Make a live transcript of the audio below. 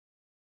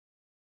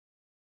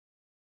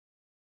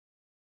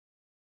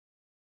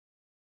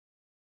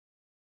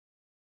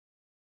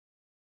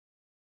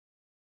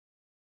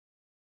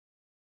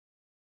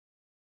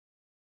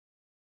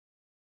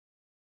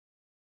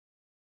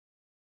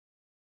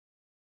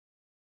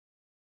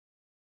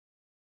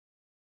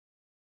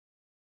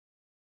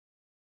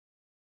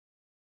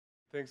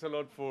Thanks a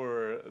lot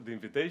for the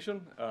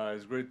invitation.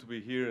 It's great to be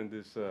here in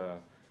this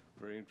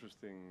very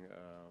interesting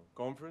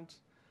conference.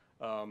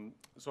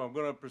 So I'm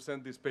going to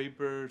present this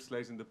paper,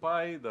 Slicing the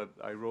Pie, that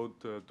I wrote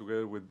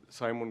together with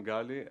Simon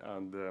Galle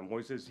and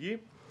Moises Yi.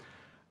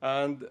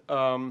 And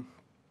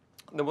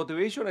the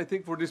motivation, I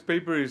think, for this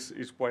paper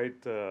is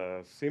quite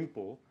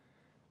simple.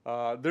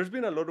 There's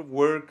been a lot of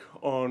work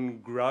on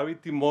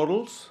gravity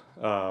models.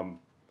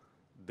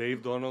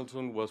 Dave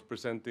Donaldson was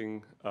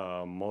presenting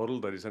a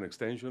model that is an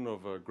extension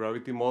of a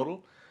gravity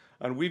model.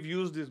 And we've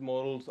used these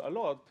models a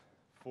lot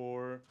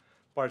for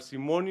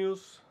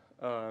parsimonious,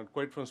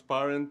 quite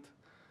transparent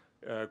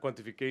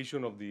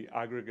quantification of the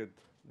aggregate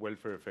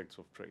welfare effects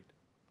of trade.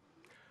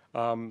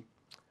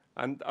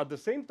 And at the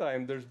same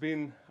time, there's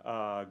been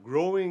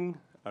growing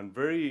and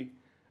very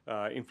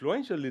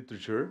influential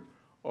literature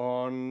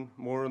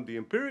more on the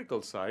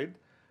empirical side,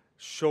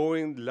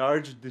 showing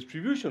large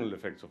distributional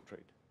effects of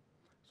trade.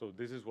 So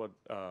this is what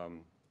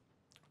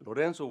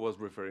Lorenzo was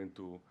referring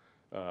to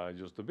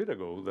just a bit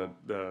ago,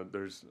 that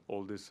there's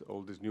all this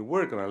new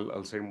work, and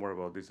I'll say more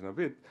about this in a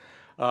bit.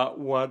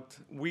 What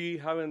we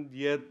haven't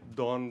yet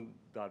done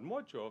that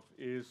much of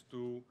is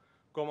to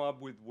come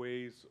up with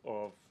ways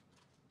of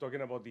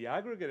talking about the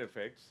aggregate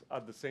effects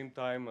at the same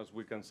time as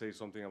we can say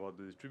something about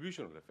the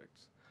distributional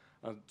effects.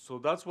 And so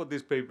that's what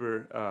this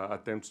paper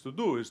attempts to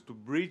do, is to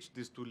bridge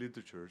these two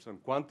literatures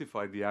and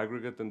quantify the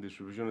aggregate and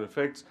distributional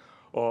effects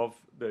of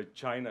the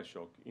China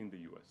shock in the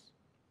US.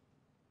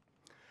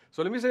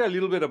 So let me say a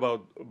little bit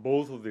about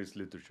both of these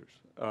literatures.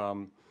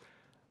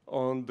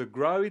 On the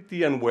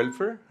gravity and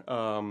welfare,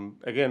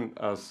 again,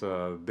 as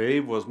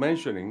Dave was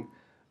mentioning,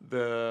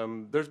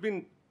 there's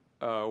been,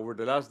 over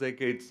the last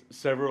decades,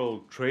 several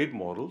trade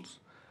models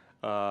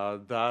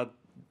that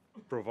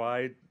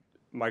provide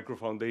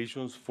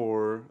microfoundations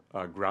for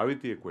a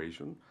gravity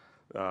equation.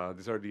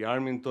 These are the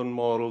Armington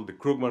model, the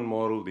Krugman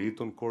model, the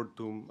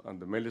Eaton-Kortum, and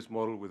the Mellis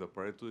model with a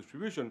Pareto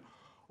distribution.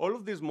 All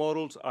of these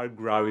models are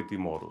gravity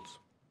models,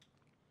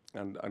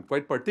 and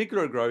quite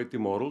particular gravity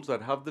models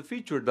that have the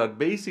feature that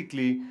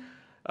basically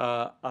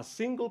a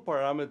single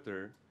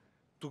parameter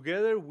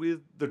together with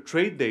the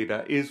trade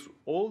data is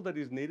all that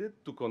is needed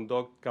to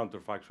conduct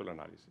counterfactual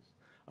analysis.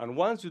 And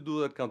once you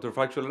do that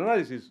counterfactual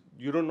analysis,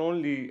 you don't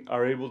only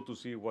are able to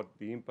see what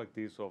the impact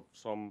is of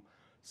some,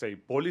 say,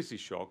 policy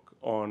shock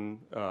on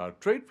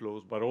trade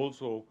flows, but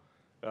also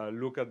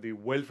look at the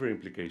welfare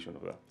implication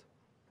of that.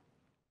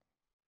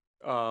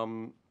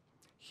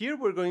 Here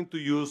we're going to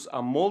use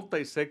a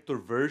multi-sector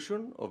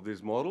version of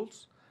these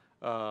models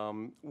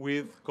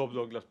with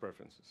Cobb-Douglas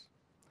preferences.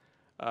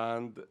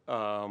 And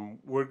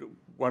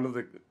one of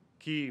the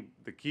key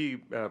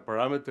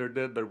parameter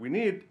that we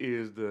need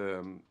is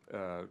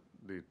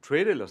the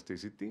trade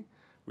elasticity,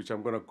 which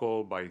I'm going to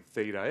call by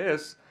theta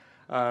s.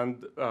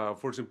 And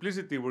for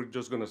simplicity, we're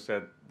just going to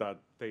set that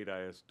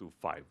theta s to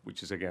 5,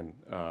 which is, again,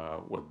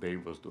 what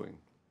Dave was doing.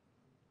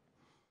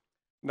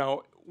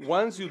 Now,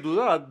 once you do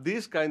that,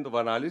 this kind of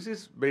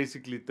analysis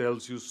basically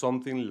tells you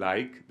something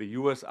like the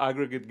US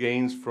aggregate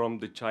gains from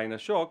the China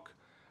shock,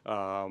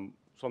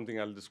 something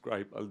I'll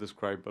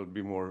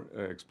be more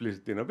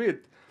explicit in a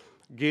bit,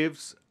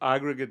 gives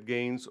aggregate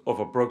gains of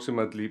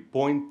approximately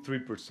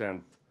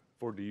 0.3%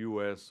 for the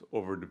US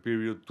over the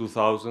period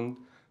 2000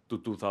 to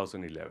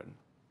 2011.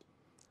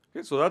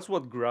 Okay, so that's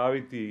what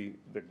the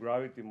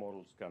gravity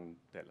models can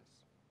tell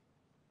us.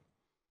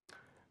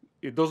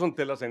 It doesn't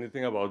tell us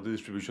anything about the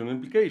distribution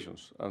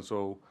implications. And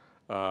so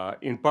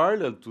in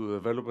parallel to the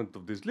development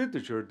of this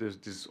literature, there's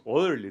this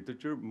other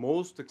literature,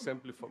 most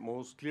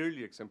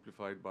clearly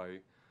exemplified by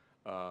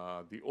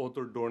the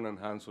Otter, Dorn, and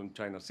Hanson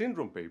China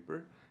syndrome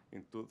paper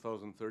in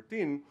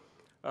 2013,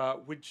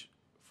 which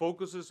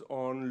focuses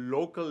on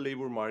local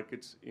labor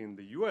markets in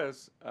the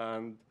US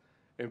and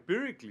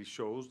empirically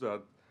shows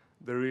that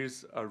there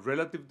is a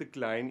relative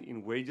decline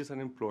in wages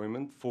and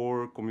employment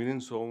for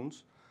commuting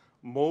zones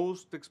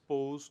most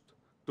exposed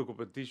to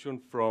competition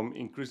from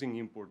increasing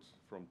imports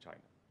from China.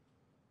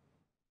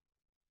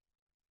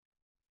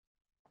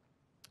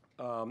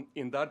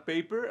 In that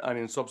paper and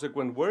in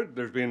subsequent work,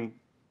 there's been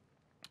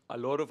a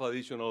lot of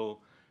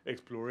additional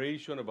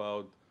exploration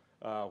about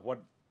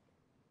what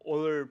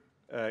other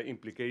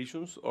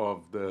implications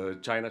of the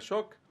China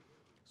shock.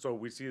 So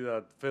we see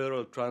that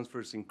federal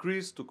transfers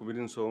increase to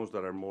commuting zones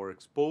that are more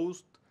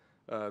exposed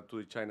to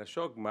the China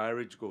shock.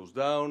 Marriage goes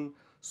down,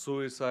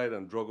 suicide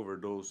and drug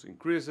overdose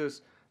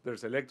increases.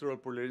 There's electoral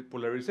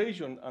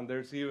polarization, and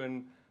there's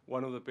even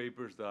one of the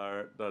papers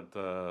that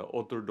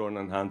Otter, Dorn,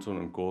 and Hanson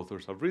and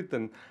co-authors have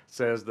written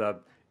says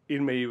that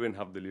it may even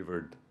have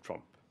delivered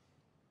Trump.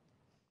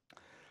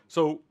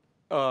 So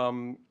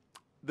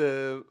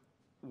the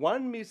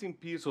one missing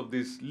piece of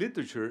this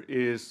literature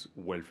is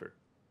welfare.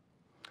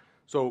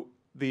 So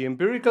the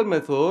empirical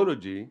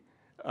methodology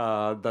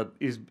that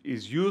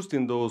is used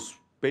in those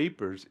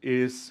papers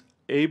is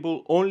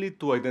able only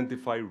to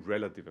identify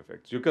relative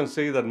effects. You can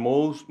say that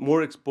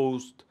more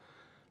exposed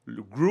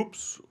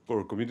groups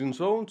or commuting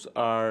zones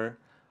are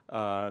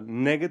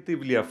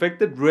negatively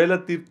affected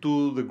relative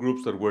to the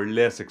groups that were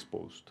less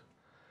exposed.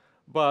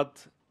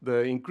 But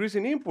the increase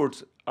in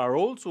imports are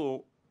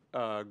also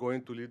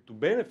going to lead to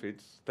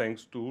benefits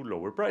thanks to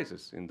lower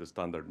prices in the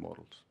standard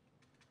models.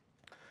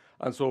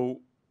 And so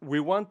we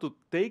want to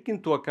take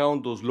into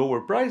account those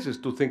lower prices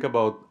to think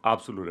about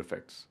absolute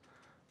effects.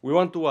 We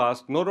want to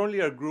ask, not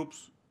only are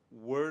groups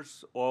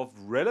worse off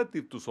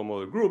relative to some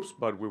other groups,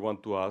 but we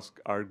want to ask,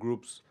 are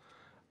groups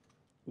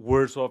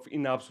worse off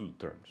in absolute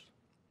terms?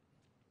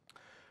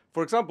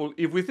 For example,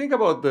 if we think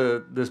about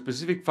the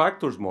specific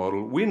factors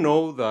model, we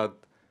know that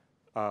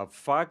a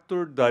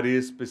factor that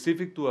is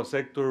specific to a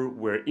sector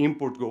where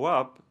imports go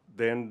up,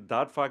 then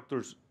that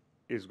factor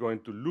is going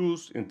to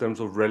lose in terms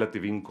of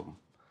relative income.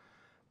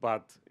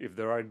 But if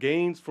there are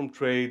gains from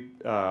trade,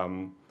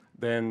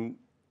 then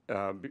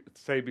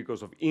say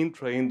because of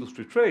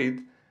intra-industry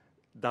trade,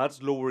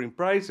 that's lowering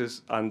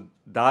prices, and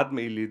that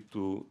may lead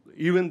to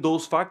even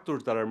those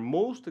factors that are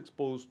most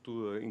exposed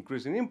to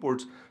increase in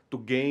imports to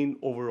gain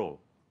overall.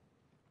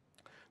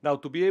 Now,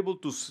 to be able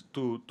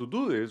to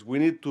do this, we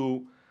need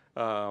to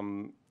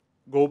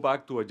go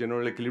back to a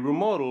general equilibrium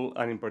model,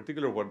 and in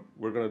particular, what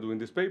we're going to do in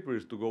this paper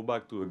is to go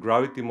back to the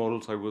gravity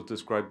models I was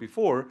described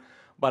before,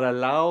 but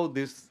allow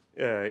these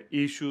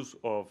issues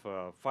of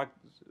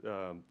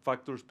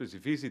factor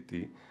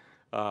specificity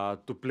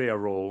to play a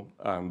role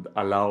and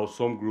allow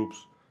some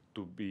groups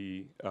to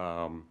be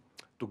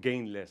to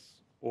gain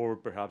less, or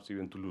perhaps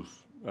even to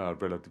lose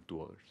relative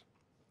to others.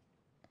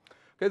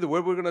 Okay, the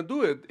way we're going to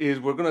do it is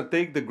we're going to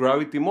take the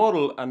gravity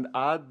model and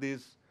add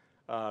this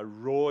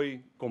ROI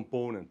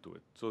component to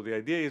it. So the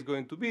idea is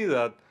going to be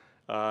that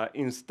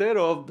instead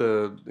of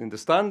in the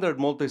standard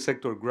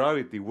multi-sector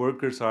gravity,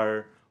 workers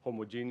are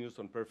homogeneous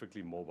and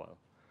perfectly mobile.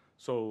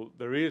 So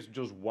there is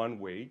just one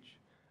wage,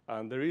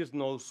 and there is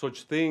no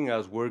such thing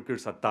as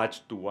workers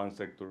attached to one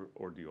sector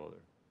or the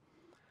other.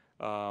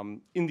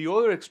 In the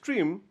other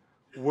extreme,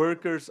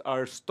 workers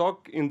are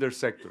stuck in their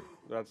sector.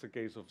 That's the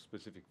case of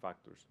specific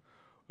factors.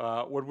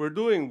 What we're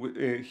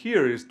doing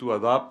here is to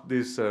adopt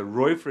this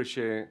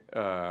Roy-Frechet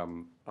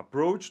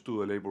approach to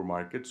the labor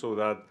market so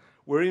that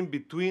we're in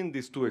between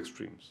these two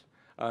extremes.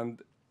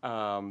 And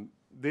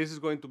this is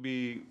going to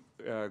be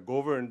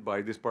governed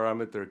by this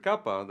parameter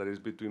kappa that is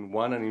between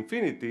 1 and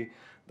infinity.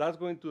 That's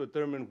going to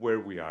determine where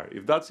we are.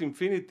 If that's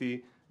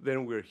infinity,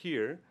 then we're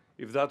here.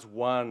 If that's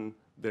 1,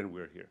 then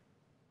we're here.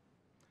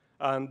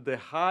 And the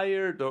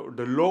higher,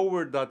 the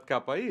lower that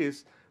kappa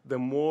is, the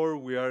more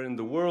we are in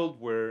the world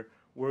where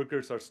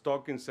workers are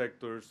stuck in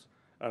sectors,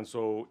 and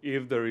so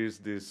if there is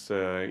this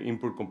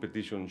import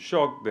competition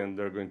shock, then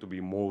they're going to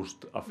be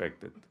most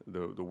affected.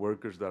 The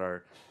workers that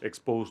are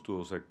exposed to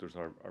those sectors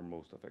are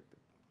most affected.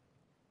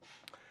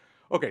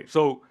 Okay,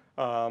 so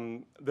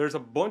there's a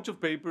bunch of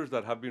papers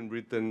that have been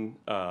written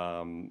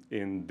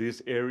in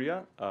this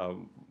area,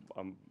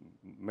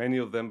 many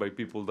of them by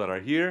people that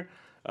are here.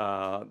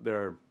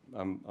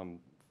 I'm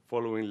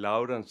following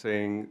loud and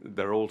saying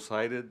they're all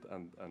cited,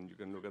 and you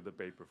can look at the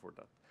paper for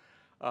that.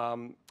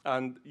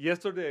 And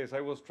yesterday, as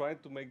I was trying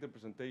to make the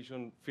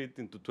presentation fit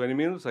into 20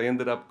 minutes, I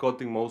ended up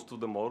cutting most of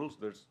the models.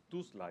 There's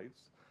 2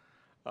 slides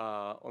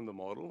on the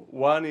model.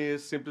 One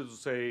is simply to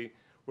say,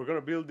 we're going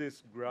to build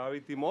this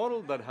gravity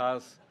model that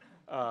has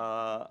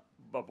a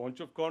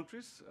bunch of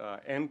countries,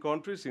 N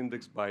countries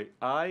indexed by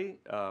I,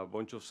 a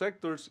bunch of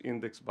sectors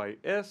indexed by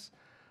S,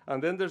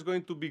 and then there's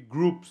going to be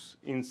groups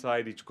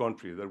inside each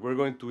country that we're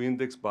going to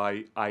index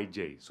by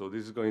IJ. So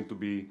this is going to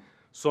be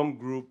some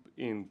group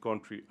in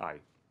country I.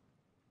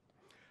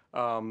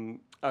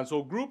 And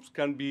so groups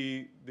can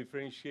be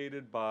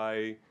differentiated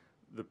by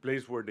the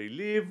place where they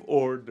live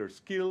or their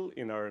skill.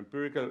 In our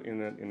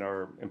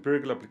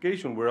empirical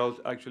application, we're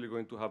actually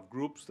going to have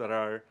groups that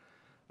are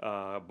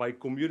by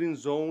commuting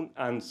zone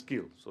and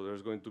skill. So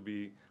there's going to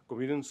be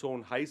commuting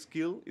zone high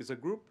skill is a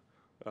group,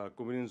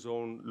 commuting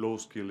zone low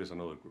skill is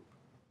another group.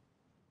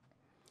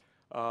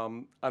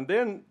 And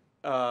then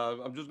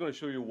I'm just going to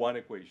show you one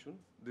equation.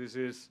 This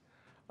is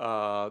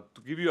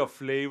to give you a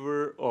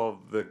flavor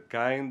of the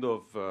kind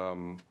of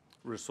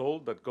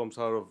result that comes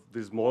out of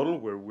this model,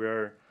 where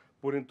we're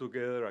putting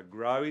together a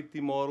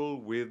gravity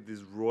model with this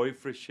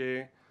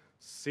Roy-Frechet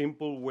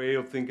simple way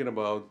of thinking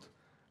about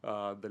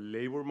the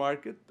labor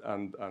market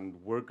and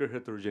worker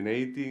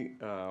heterogeneity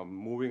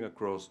moving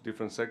across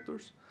different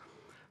sectors.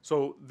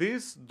 So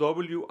this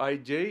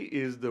WIJ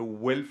is the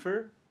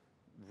welfare,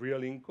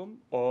 real income,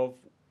 of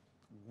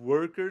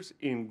workers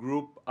in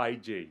group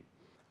IJ.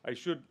 I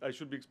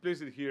should be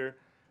explicit here.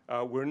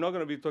 We're not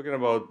going to be talking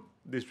about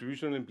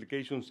distributional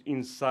implications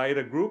inside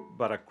a group,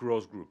 but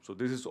across groups. So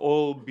this is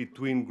all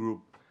between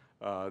group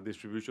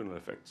distributional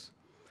effects.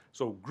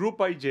 So group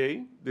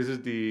IJ, this is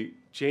the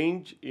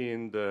change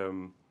in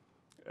the,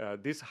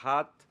 this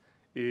hat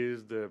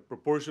is the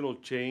proportional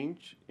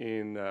change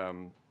in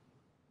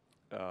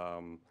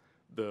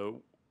the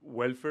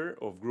welfare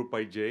of group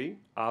IJ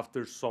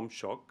after some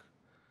shock.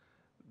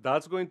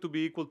 That's going to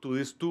be equal to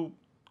these 2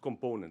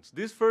 components.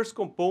 This first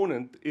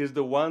component is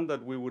the one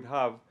that we would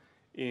have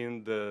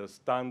in the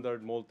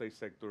standard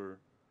multi-sector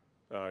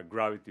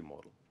gravity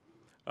model.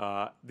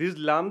 These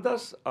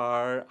lambdas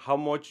are how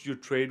much you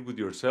trade with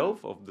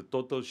yourself of the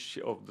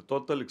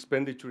total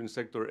expenditure in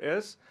sector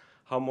S,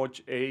 how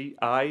much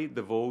AI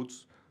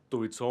devotes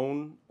to its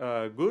own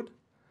good.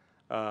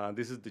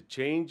 This is the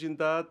change in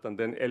that, and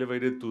then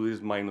elevated to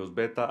this minus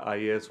beta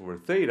IS over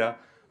theta.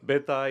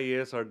 Beta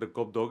IS are the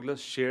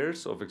Cobb-Douglas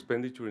shares of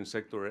expenditure in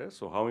sector S,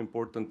 so how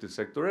important is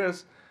sector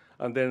S,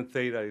 and then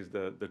theta is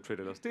the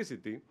trade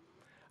elasticity.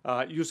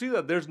 You see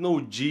that there's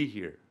no G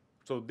here,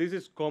 so this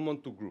is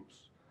common to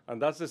groups. And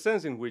that's the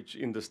sense in which,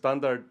 in the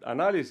standard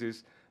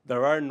analysis,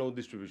 there are no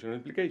distribution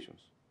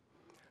implications.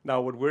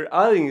 Now, what we're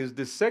adding is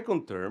the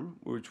second term,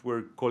 which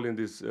we're calling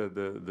this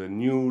the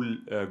new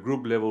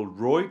group level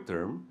ROI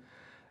term.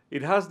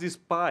 It has these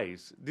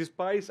pies. These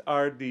pies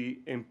are the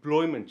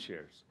employment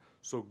shares.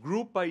 So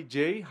group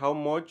IJ, how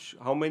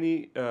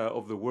many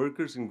of the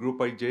workers in group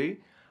IJ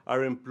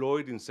are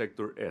employed in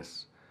sector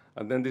S?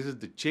 And then this is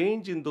the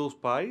change in those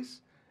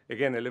pies,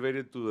 again,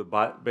 elevated to the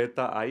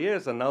beta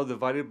IS, and now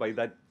divided by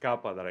that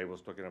kappa that I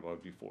was talking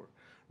about before.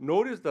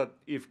 Notice that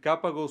if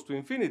kappa goes to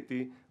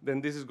infinity,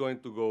 then this is going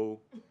to go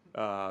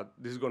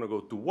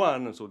to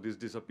 1, and so this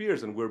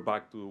disappears, and we're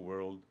back to the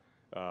world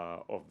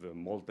of the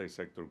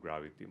multi-sector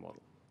gravity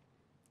model.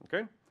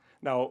 Okay?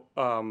 Now,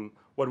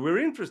 what we're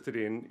interested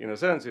in a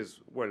sense, is,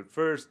 well,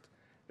 first,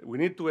 we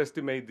need to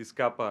estimate this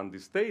kappa and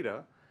this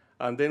theta,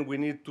 and then we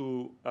need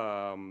to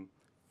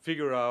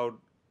figure out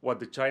what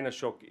the China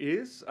shock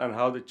is and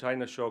how the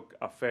China shock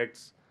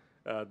affects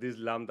these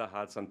lambda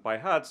hats and pi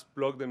hats,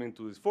 plug them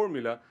into this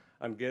formula,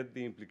 and get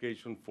the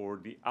implication for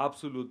the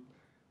absolute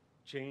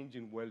change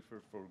in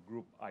welfare for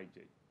group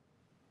IJ.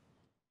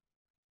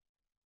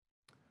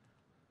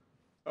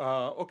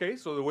 Okay,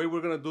 so the way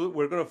we're going to do it,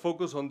 we're going to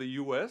focus on the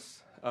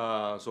US.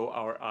 So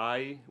our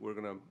I, we're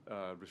going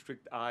to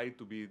restrict I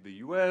to be the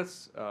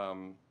US.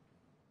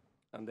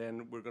 And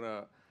then we're going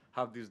to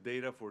have this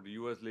data for the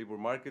US labor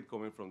market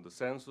coming from the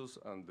census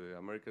and the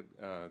American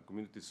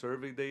Community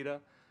Survey data.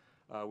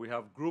 We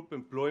have group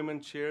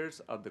employment shares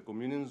at the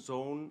communion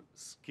zone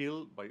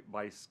skill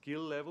by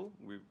skill level.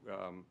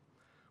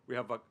 We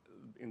have,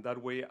 in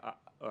that way,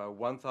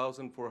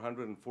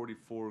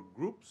 1,444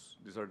 groups.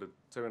 These are the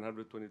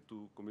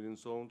 722 communion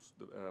zones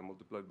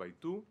multiplied by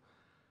 2.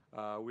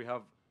 We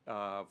have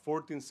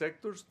 14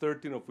 sectors,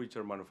 13 of which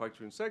are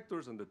manufacturing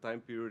sectors, and the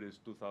time period is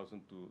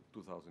 2000 to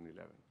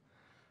 2011.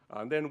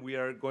 And then we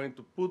are going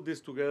to put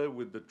this together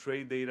with the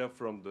trade data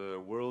from the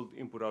World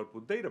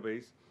Input-Output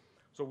Database.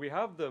 So we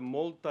have the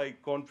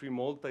multi-country,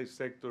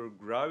 multi-sector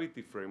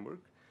gravity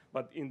framework,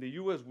 but in the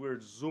US,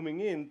 we're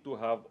zooming in to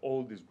have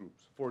all these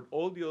groups. For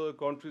all the other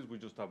countries, we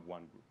just have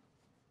one group.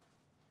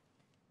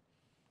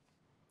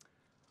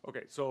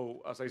 Okay,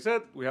 so as I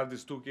said, we have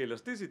these 2 key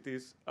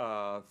elasticities.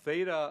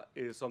 Theta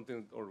is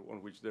something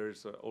on which there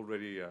is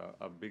already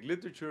a big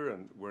literature,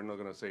 and we're not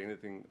going to say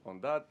anything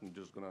on that. I'm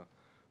just going to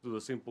do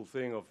the simple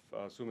thing of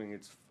assuming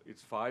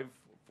it's 5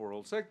 for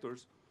all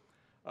sectors.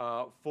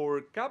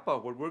 For kappa,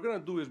 what we're going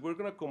to do is we're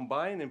going to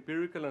combine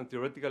empirical and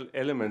theoretical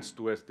elements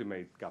to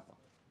estimate kappa.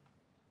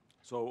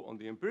 So on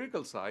the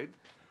empirical side,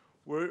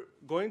 we're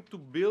going to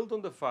build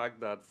on the fact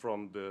that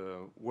from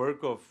the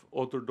work of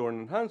Otterdorn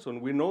and Hanson,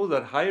 we know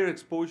that higher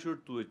exposure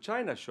to the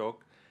China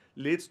shock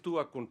leads to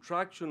a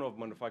contraction of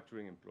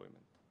manufacturing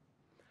employment.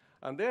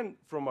 And then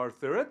from our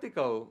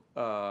theoretical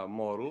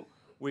model,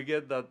 we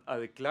get that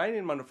a decline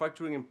in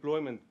manufacturing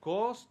employment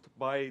caused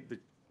by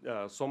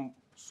the, some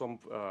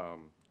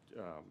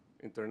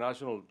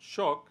international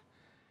shock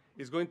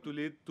is going to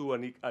lead to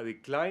a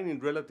decline in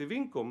relative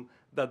income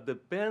that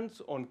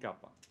depends on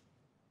kappa.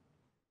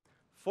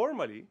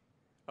 Formally,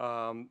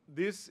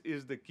 this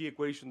is the key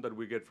equation that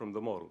we get from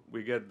the model.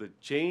 We get the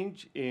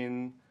change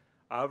in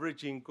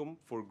average income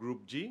for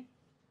group G.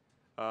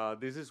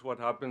 This is what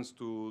happens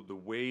to the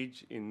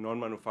wage in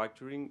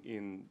non-manufacturing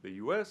in the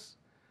US.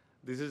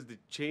 This is the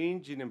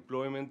change in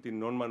employment in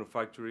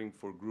non-manufacturing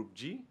for group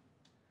G.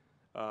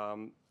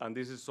 And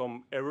this is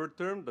some error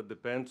term that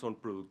depends on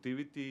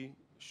productivity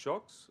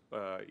shocks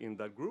in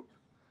that group.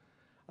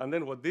 And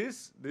then what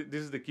this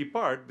is the key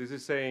part. This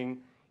is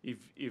saying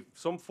if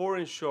some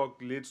foreign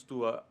shock leads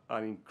to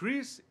an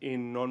increase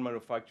in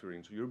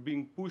non-manufacturing, so you're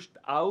being pushed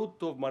out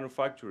of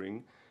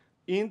manufacturing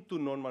into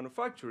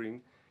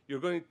non-manufacturing, you're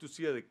going to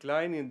see a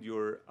decline in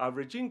your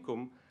average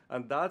income,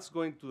 and that's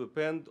going to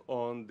depend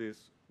on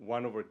this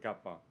 1 over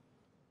kappa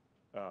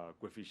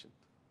coefficient.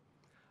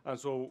 And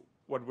so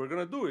what we're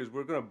going to do is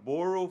we're going to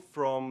borrow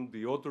from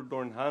the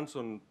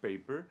Otterdorn-Hanson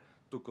paper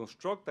to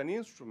construct an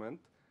instrument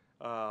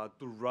to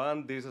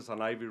run this as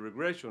an IV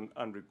regression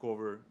and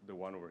recover the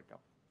 1 over kappa.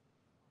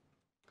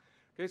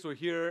 Okay, so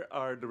here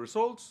are the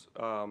results.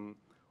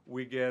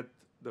 We get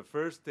the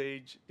first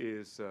stage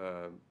has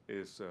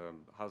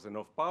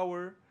enough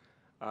power,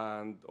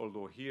 and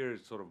although here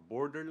it's sort of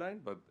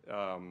borderline, but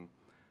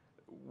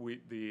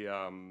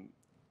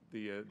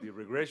the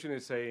regression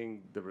is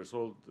saying the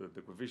result,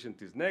 the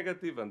coefficient is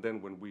negative, and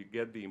then when we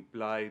get the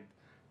implied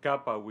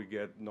kappa, we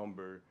get a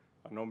number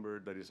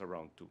that is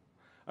around 2.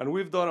 And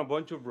we've done a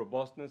bunch of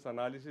robustness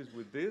analysis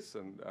with this,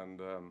 and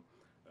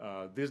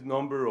this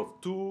number of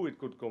 2, it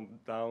could come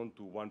down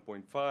to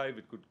 1.5,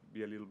 it could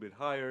be a little bit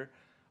higher,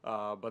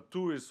 but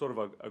 2 is sort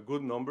of a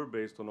good number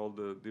based on all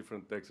the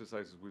different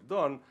exercises we've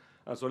done.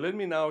 And so let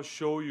me now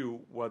show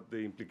you what the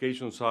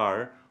implications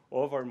are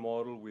of our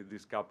model with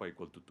this kappa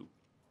equal to 2.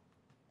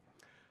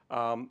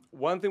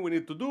 One thing we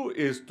need to do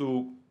is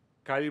to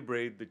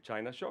calibrate the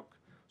China shock.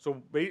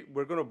 So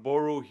we're going to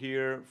borrow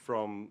here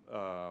from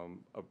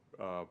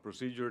a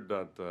procedure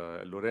that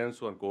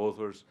Lorenzo and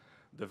co-authors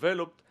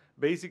developed.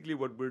 Basically,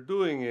 what we're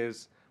doing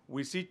is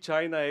we see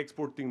China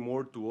exporting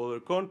more to other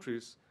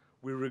countries.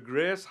 We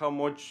regress how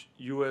much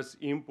U.S.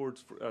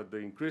 imports, the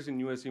increase in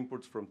U.S.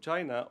 imports from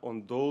China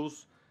on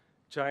those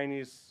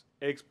Chinese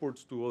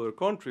exports to other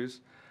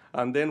countries.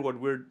 And then what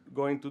we're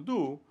going to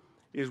do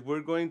is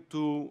we're going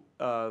to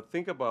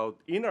think about,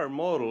 in our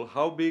model,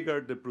 how big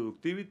are the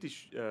productivity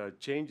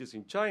changes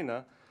in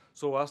China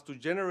so as to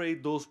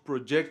generate those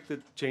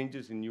projected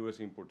changes in U.S.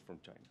 imports from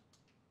China.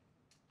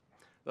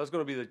 That's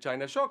going to be the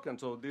China shock, and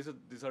so these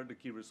are the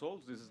key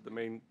results. This is the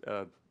main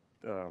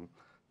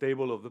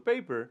table of the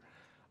paper.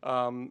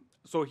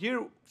 So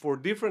here, for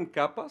different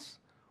kappas,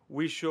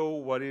 we show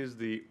what is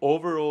the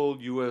overall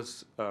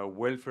U.S.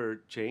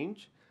 welfare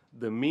change,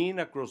 the mean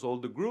across all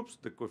the groups,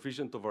 the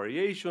coefficient of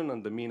variation,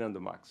 and the mean and the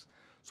max.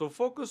 So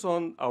focus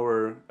on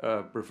our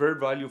preferred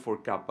value for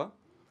kappa,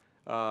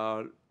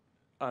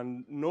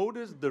 and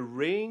notice the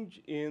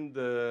range in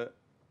the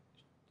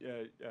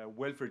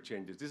welfare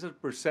changes. These are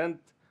percent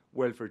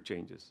welfare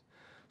changes.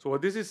 So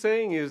what this is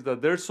saying is that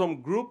there's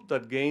some group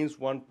that gains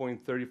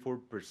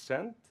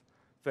 1.34%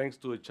 thanks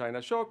to the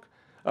China shock,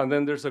 and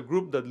then there's a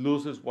group that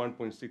loses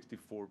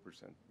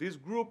 1.64%. This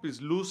group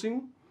is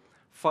losing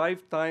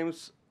 5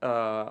 times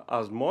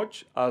as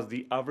much as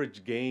the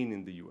average gain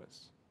in the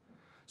US.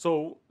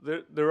 So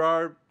there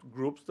are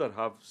groups that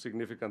have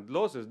significant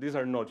losses. These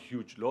are not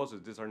huge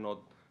losses. These are not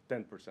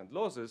 10%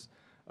 losses,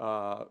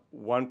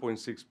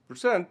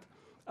 1.6%.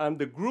 And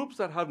the groups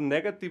that have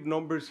negative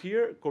numbers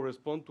here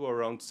correspond to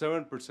around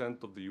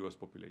 7% of the US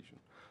population.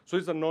 So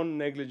it's a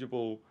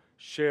non-negligible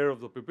share of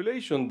the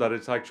population that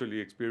is actually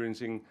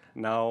experiencing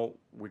now,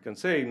 we can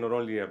say, not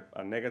only a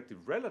negative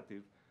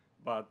relative,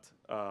 but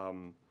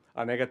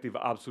a negative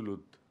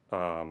absolute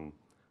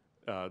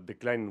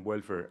decline in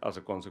welfare as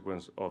a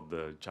consequence of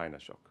the China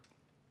shock.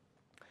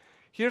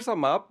 Here's a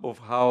map of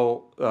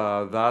how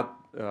that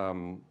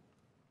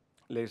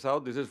lays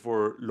out. This is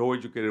for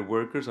low-educated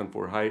workers and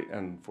for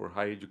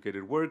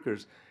high-educated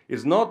workers.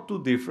 It's not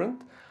too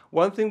different.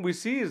 One thing we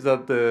see is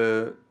that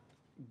the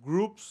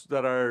groups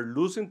that are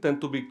losing tend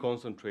to be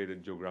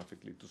concentrated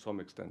geographically to some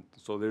extent.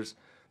 So there's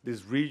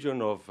this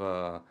region of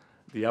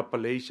the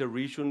Appalachia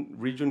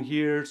region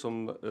here,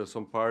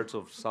 some parts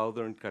of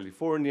Southern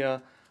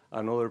California,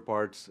 and other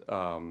parts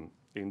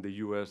in the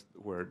US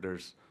where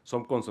there's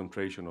some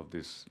concentration of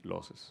these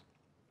losses.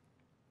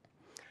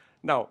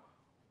 Now,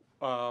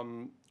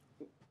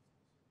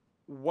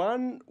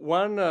 one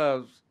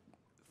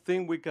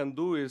thing we can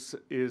do is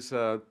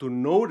to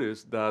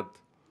notice that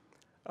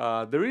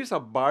there is a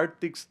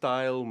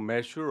Bartik-style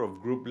measure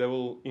of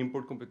group-level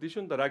import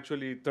competition that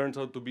actually turns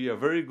out to be a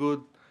very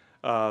good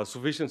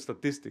sufficient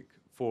statistic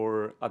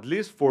for, at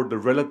least for the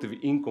relative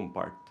income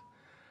part.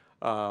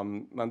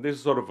 And this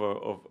is sort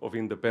of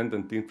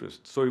independent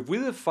interest. So if we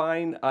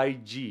define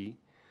IG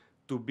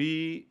to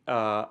be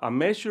a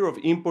measure of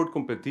import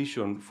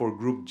competition for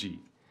group G,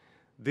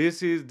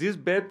 this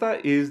beta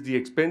is the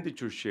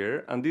expenditure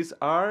share, and this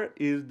R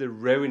is the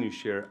revenue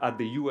share at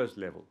the US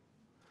level.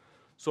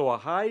 So a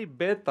high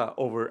beta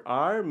over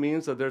R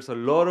means that there's a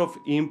lot of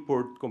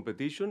import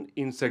competition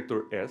in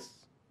sector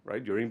S,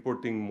 right? You're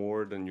importing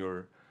more than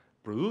you're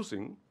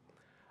producing.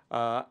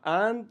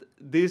 And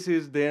this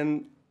is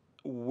then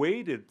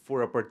weighted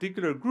for a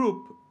particular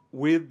group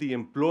with the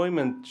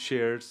employment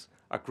shares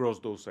across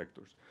those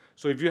sectors.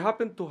 So if you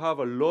happen to have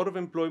a lot of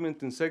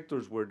employment in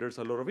sectors where there's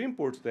a lot of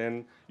imports,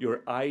 then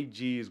your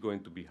IG is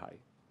going to be high.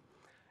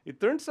 It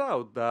turns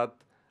out that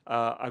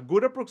a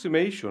good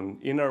approximation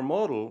in our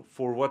model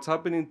for what's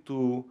happening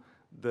to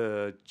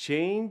the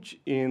change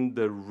in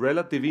the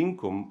relative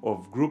income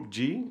of group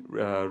G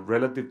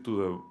relative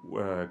to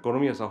the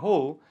economy as a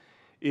whole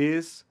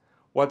is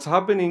what's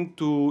happening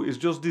to, is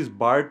just this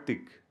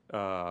Bartik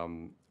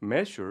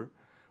measure,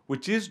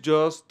 which is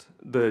just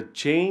the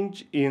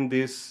change in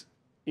this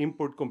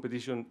import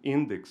competition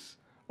index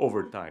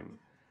over time,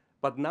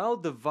 but now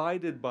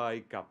divided by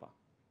kappa.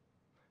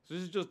 So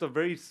this is just a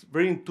very,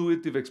 very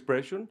intuitive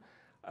expression.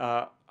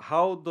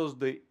 How does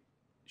the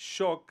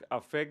shock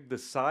affect the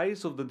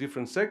size of the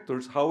different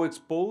sectors? How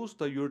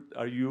exposed are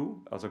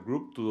you as a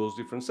group to those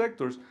different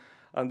sectors?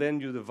 And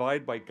then you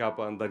divide by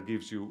kappa, and that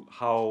gives you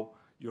how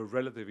your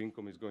relative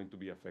income is going to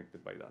be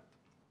affected by that.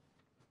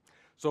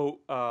 So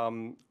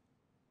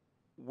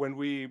when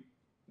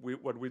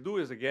what we do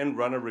is, again,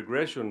 run a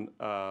regression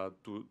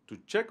to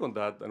check on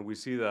that, and we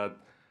see that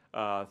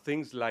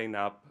things line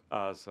up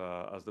as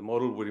the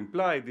model would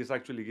imply. This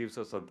actually gives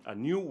us a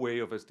new way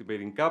of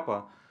estimating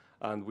kappa,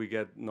 and we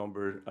get a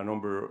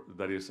number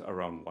that is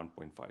around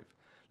 1.5.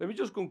 Let me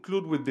just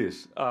conclude with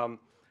this.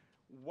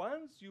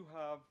 once you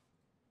have,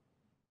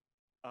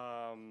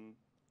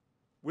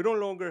 we no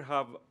longer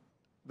have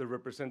the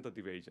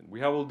representative agent. We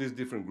have all these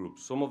different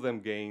groups. Some of them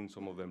gain,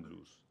 some of them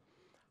lose.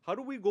 How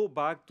do we go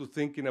back to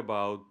thinking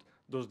about,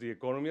 does the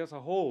economy as a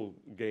whole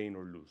gain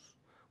or lose?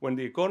 When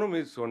the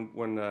economists,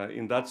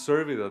 in that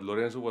survey that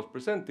Lorenzo was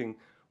presenting,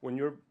 when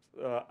you're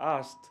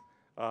asked,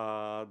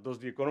 does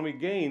the economy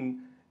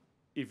gain,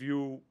 if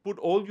you put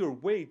all your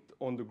weight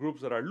on the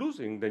groups that are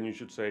losing, then you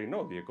should say,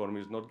 no, the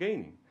economy is not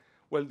gaining.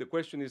 Well, the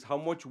question is, how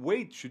much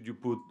weight should you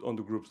put on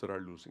the groups that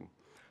are losing?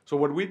 So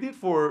what we did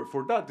for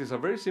that is a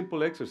very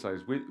simple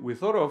exercise. We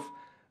thought of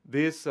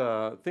this,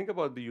 think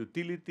about the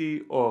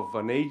utility of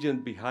an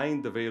agent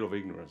behind the veil of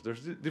ignorance.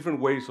 There's different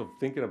ways of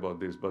thinking about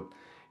this, but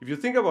if you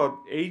think about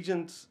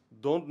agents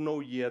don't know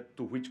yet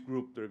to which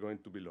group they're going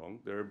to belong.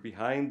 They're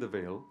behind the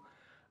veil.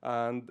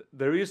 And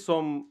there is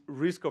some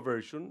risk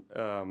aversion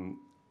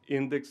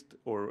indexed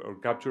or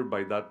captured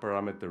by that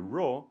parameter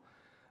rho.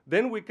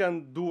 Then we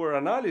can do our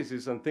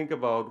analysis and think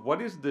about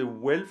what is the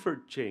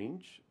welfare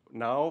change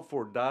now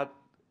for that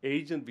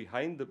agent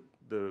behind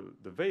the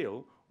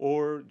veil,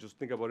 or just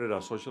think about it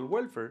as social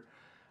welfare,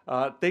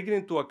 taking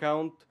into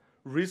account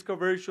risk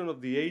aversion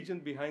of the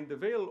agent behind the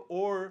veil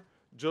or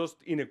just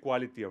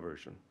inequality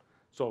aversion.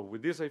 So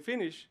with this I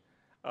finish.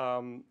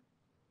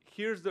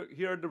 Here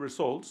are the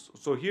results.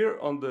 So here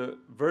on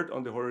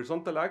the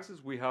horizontal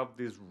axis we have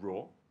this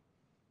rho.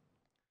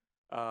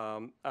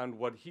 And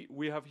what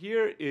we have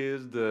here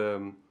is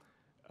the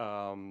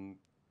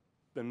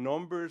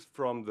numbers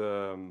from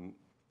the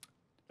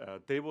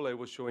table I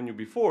was showing you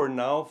before,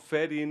 now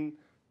fed in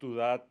to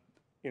that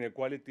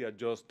inequality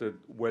adjusted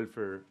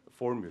welfare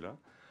formula.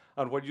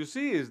 And what you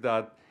see is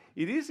that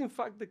it is in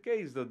fact the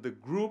case that the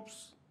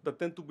groups that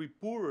tend to be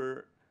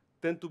poorer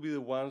tend to be the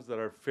ones that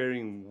are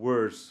faring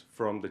worse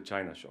from the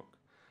China shock.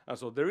 And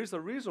so there is a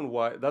reason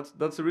why, that's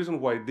the reason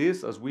why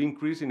this, as we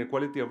increase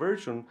inequality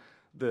aversion,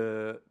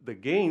 the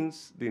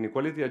gains, the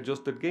inequality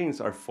adjusted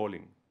gains are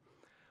falling.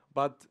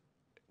 But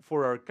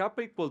for our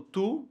kappa equal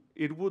 2,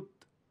 it would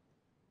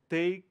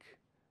take,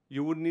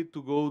 you would need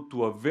to go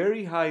to a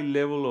very high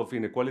level of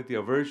inequality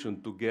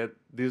aversion to get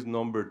this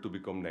number to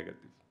become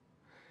negative.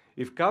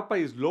 If kappa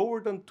is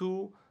lower than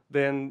 2,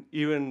 then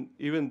even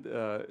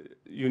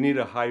you need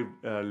a high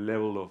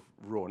level of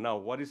rho. Now,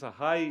 what is a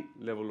high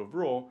level of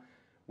rho?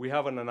 We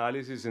have an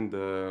analysis in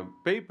the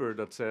paper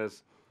that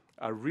says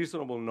a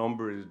reasonable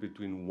number is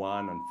between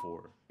 1 and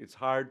 4. It's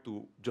hard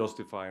to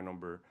justify a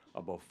number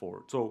above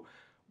 4. So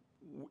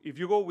if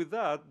you go with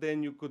that,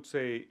 then you could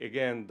say,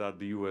 again, that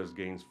the US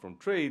gains from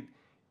trade,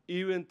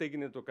 even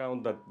taking into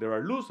account that there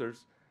are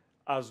losers,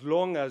 as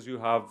long as you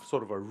have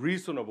sort of a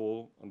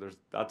reasonable, and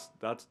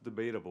that's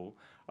debatable,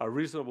 a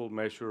reasonable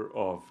measure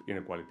of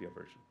inequality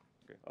aversion.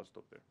 Okay, I'll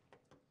stop there.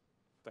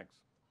 Thanks.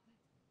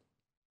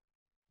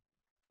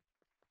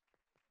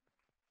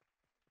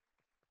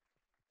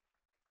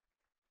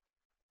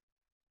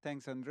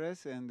 Thanks,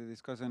 Andres, and the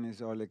discussant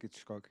is Oleg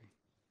Itskhoki.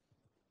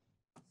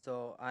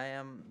 So I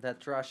am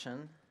that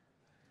Russian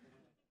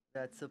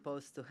that's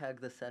supposed to hack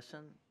the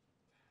session,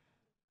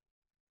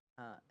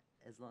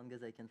 as long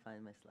as I can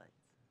find my slides.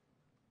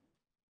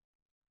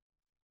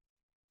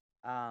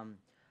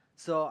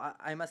 So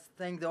I must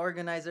thank the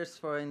organizers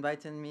for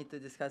inviting me to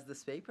discuss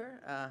this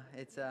paper.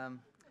 It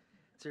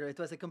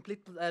was a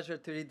complete pleasure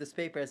to read this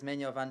paper, as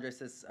many of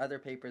Andres's other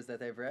papers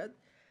that I've read.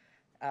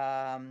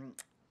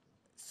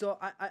 So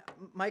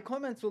my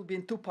comments will be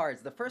in two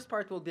parts. The first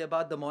part will be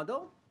about the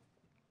model,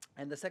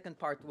 and the second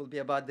part will be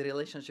about the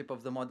relationship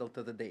of the model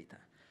to the data,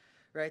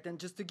 right? And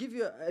just to give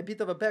you a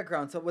bit of a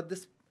background, so what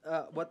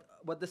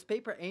this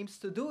paper aims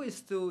to do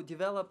is to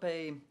develop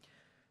a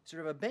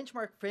sort of a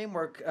benchmark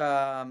framework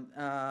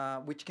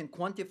which can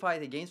quantify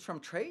the gains from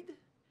trade,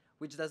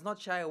 which does not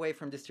shy away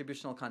from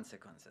distributional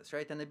consequences,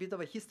 right? And a bit of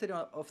a history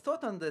of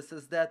thought on this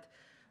is that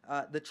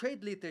the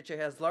trade literature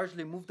has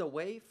largely moved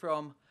away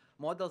from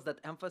models that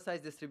emphasize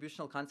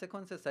distributional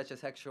consequences, such as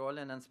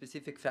Heck-Schrolen and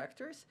specific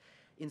factors,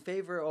 in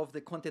favor of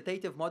the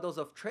quantitative models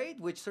of trade,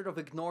 which sort of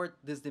ignored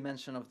this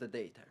dimension of the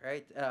data,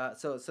 right?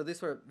 So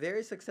these were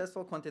very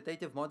successful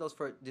quantitative models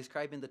for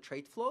describing the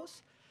trade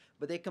flows,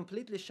 but they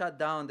completely shut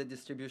down the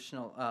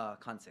distributional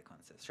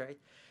consequences, right?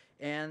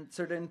 And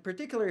so in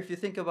particular, if you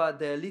think about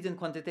the leading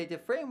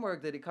quantitative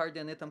framework, the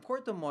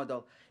Ricardian-Itam-Kortum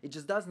model, it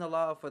just doesn't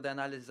allow for the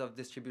analysis of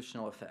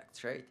distributional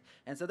effects, right?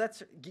 And so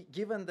that's,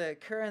 given the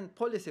current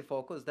policy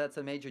focus, that's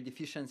a major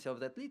deficiency of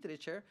that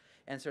literature.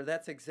 And so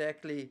that's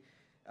exactly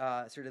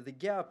sort of the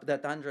gap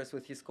that Andres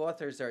with his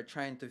co-authors are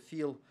trying to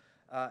fill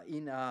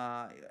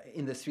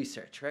in this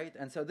research, right?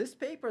 And so this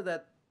paper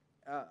that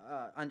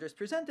Andres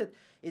presented,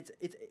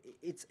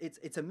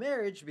 it's a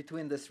marriage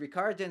between this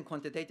Ricardian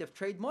quantitative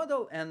trade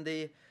model and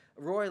the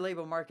Roy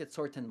labor market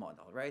sorting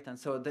model, right? And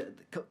so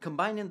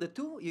combining the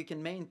two, you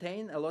can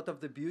maintain a lot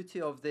of the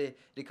beauty of the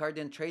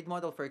Ricardian trade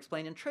model for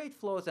explaining trade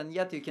flows, and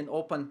yet you can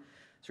open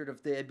sort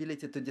of the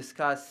ability to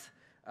discuss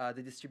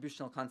the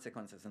distributional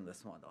consequences in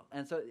this model.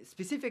 And so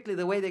specifically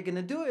the way they're going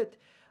to do it,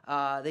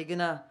 they're going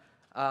to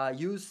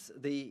use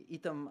the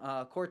item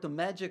quantum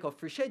magic of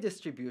Fréchet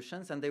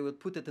distributions, and they would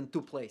put it in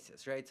two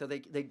places, right? So they're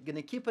going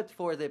to keep it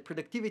for the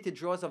productivity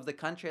draws of the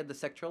country at the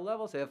sectoral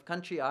level. So you have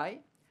country I,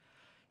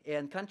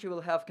 and country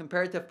will have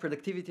comparative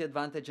productivity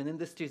advantage in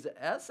industries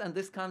S, and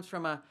this comes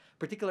from a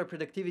particular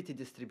productivity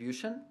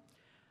distribution,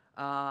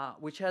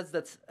 which has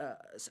that,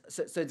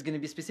 so it's going to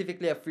be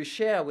specifically a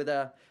Fréchet with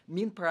a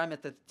mean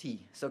parameter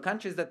T. So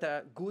countries that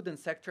are good in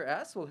sector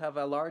S will have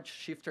a large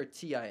shifter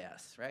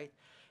TIS, right?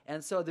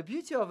 And so the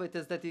beauty of it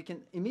is that you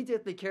can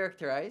immediately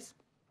characterize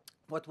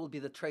what will be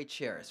the trade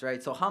shares,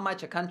 right? So how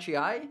much a country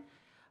I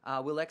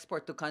will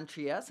export to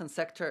country S and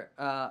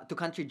to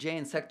country J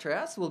in sector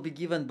S will be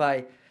given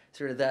by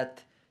sort of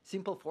that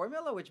simple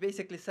formula, which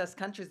basically says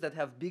countries that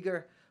have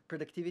bigger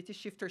productivity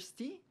shifters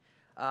T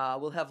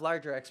will have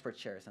larger export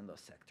shares in those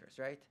sectors,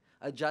 right?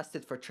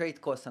 Adjusted for trade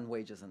costs and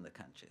wages in the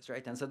countries,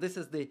 right? And so this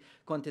is the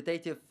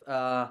quantitative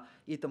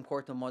item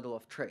quantum model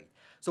of trade.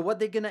 So what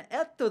they're going to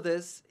add to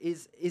this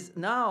is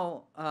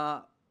now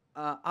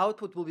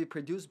output will be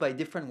produced by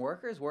different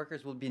workers.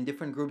 Workers will be in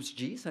different groups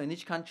G. So in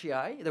each country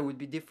I, there would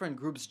be different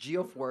groups G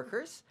of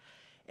workers.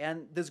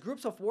 And these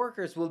groups of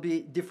workers will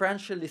be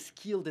differentially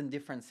skilled in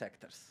different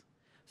sectors.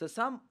 So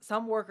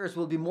some workers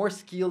will be more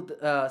skilled,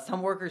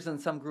 some workers in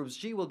some groups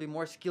G will be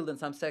more skilled in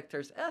some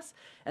sectors S,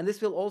 and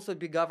this will also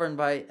be governed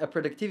by a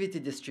productivity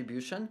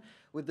distribution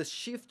with the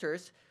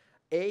shifters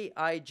A,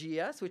 I, G,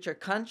 S, which are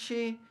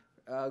country,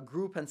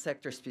 group, and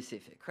sector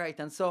specific, right?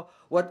 And so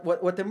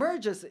what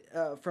emerges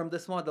from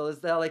this model is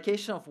the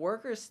allocation of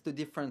workers to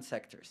different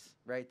sectors,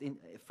 right,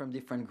 from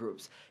different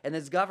groups. And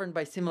it's governed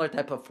by similar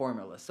type of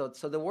formulas.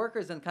 So the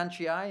workers in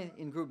country I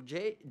in group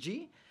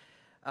G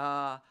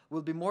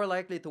will be more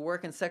likely to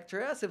work in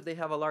sector S if they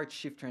have a large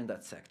shifter in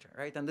that sector,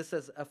 right? And this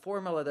is a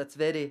formula that's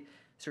very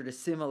sort of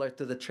similar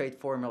to the trade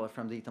formula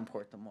from the item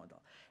quantum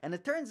model. And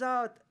it turns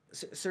out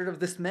sort of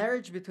this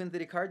marriage between the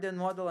Ricardian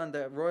model and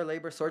the Royal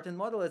Labor sorting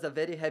model is a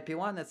very happy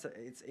one. It's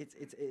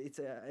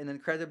an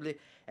incredibly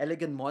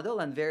elegant model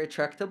and very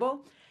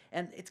tractable.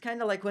 And it's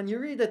kind of like when you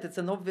read it, it's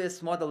an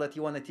obvious model that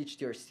you want to teach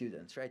to your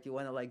students, right? You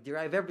want to like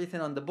derive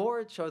everything on the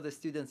board, show the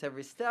students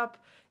every step,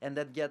 and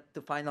then get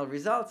to final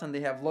results, and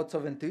they have lots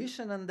of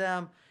intuition in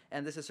them.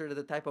 And this is sort of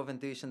the type of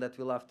intuition that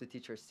we love to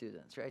teach our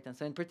students, right? And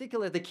so in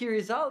particular, the key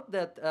result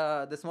that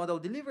this model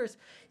delivers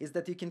is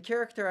that you can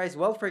characterize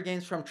welfare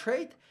gains from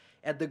trade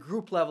at the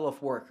group level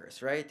of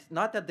workers, right?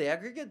 Not at the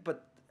aggregate,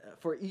 but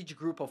for each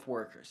group of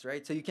workers,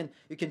 right? So you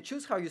can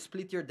choose how you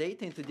split your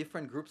data into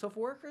different groups of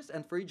workers,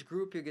 and for each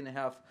group you're going to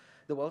have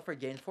the welfare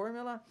gain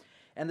formula.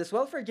 And this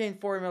welfare gain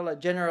formula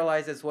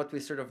generalizes what we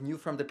sort of knew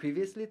from the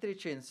previous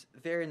literature in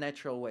very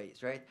natural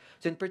ways, right?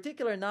 So in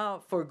particular now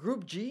for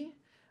group G,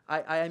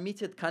 I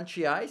omitted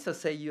country I, so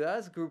say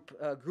US,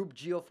 group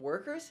G of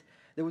workers.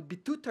 There would be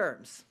two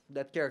terms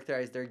that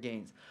characterize their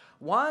gains.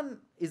 One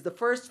is the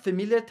first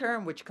familiar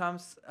term, which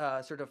comes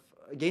sort of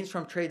gains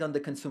from trade on the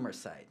consumer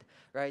side,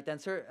 right?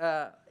 And so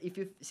if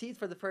you see it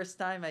for the first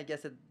time, I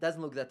guess it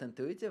doesn't look that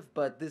intuitive,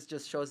 but this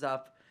just shows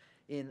up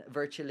in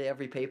virtually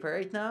every paper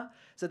right now.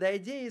 So the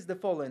idea is the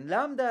following.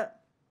 Lambda,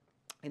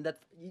 in that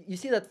you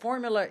see that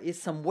formula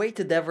is some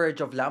weighted average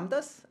of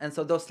lambdas, and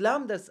so those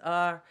lambdas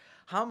are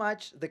how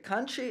much the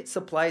country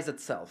supplies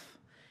itself.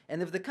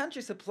 And if the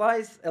country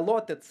supplies a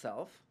lot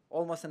itself,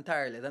 almost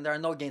entirely, then there are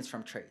no gains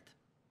from trade,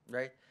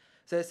 right?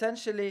 So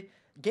essentially,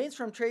 gains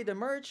from trade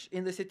emerge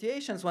in the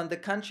situations when the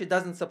country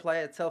doesn't supply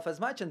itself as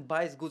much and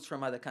buys goods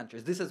from other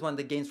countries. This is when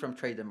the gains from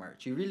trade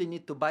emerge. You really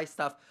need to buy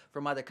stuff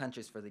from other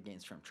countries for the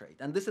gains from trade.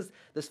 And this is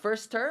this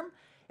first term.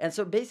 And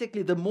so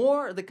basically, the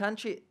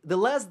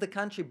less the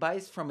country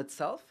buys from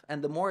itself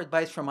and the more it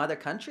buys from other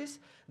countries,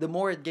 the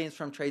more it gains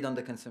from trade on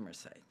the consumer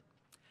side.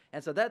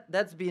 And so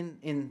that's been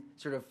in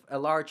sort of a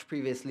large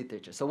previous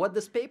literature. So what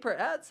this paper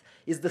adds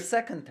is the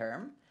second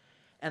term.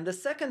 And the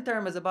second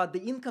term is about the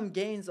income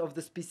gains of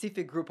the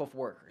specific group of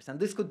workers. And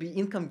this could be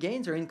income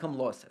gains or income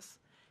losses.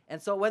 And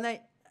so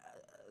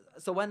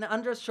when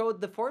Andres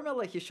showed the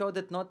formula, he showed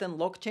it not in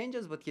log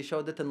changes, but he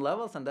showed it in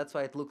levels, and that's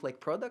why it looked like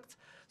products.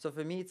 So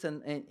for me, it's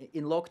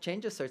in log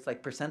changes, so it's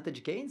like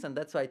percentage gains, and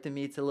that's why to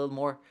me it's a little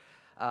more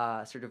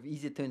sort of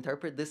easy to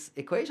interpret this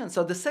equation.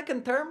 So the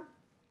second term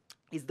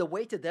is the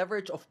weighted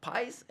average of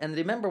pies. And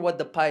remember what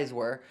the pies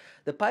were.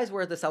 The pies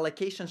were this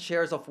allocation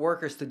shares of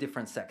workers to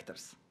different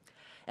sectors.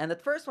 And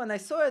at first, when I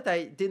saw it,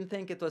 I didn't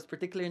think it was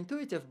particularly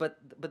intuitive, but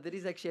there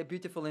is actually a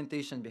beautiful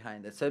intuition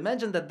behind it. So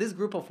imagine that this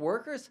group of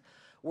workers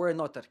were an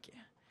autarky.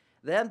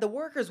 Then the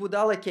workers would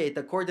allocate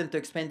according to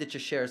expenditure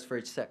shares for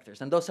each sector,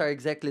 and those are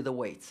exactly the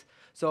weights.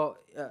 So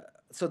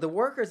the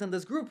workers in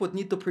this group would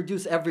need to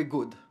produce every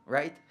good,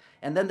 right?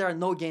 And then there are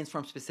no gains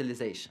from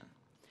specialization.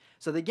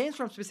 So the gains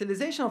from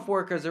specialization of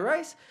workers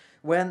arise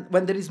when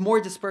there is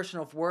more dispersion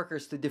of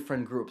workers to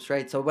different groups,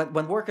 right? So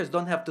when workers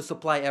don't have to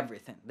supply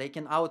everything, they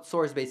can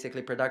outsource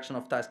basically production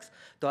of tasks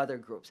to other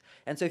groups.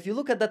 And so if you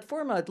look at that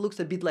formula, it looks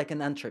a bit like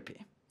an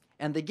entropy.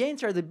 And the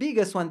gains are the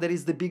biggest when there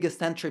is the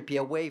biggest entropy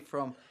away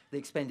from the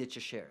expenditure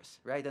shares,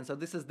 right? And so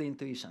this is the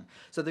intuition.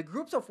 So the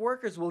groups of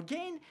workers will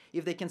gain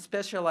if they can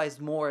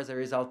specialize more as a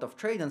result of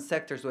trade in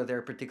sectors where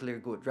they're particularly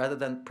good, rather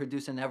than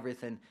producing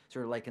everything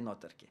sort of like an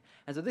autarky.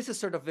 And so this is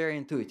sort of very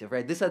intuitive,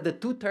 right? These are the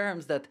two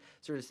terms that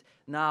sort of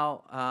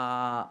now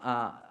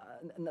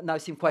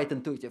seem quite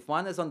intuitive.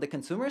 One is on the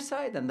consumer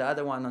side and the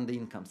other one on the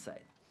income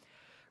side,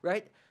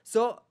 right?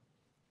 So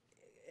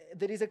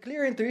there is a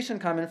clear intuition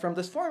coming from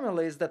this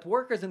formula is that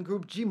workers in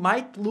group G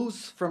might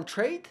lose from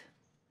trade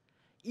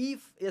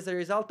if, as a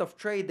result of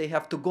trade, they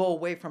have to go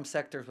away from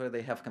sectors where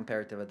they have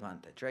comparative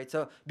advantage, right?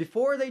 So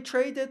before they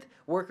traded,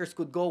 workers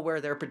could go where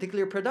they're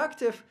particularly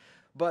productive,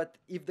 but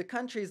if the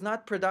country is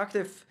not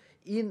productive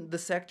in the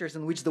sectors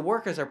in which the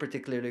workers are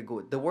particularly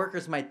good, the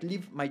workers might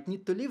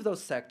need to leave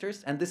those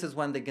sectors, and this is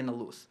when they're going to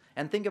lose.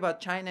 And think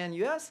about China and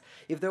US.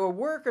 If there were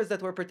workers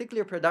that were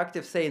particularly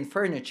productive, say, in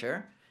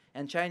furniture,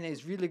 and China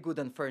is really good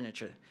on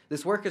furniture,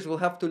 these workers will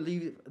have to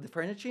leave the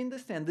furniture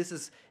industry, and this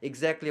is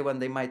exactly when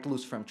they might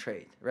lose from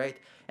trade, right?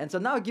 And so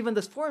now, given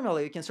this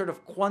formula, you can sort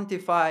of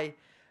quantify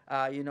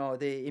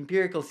the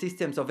empirical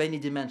systems of any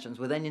dimensions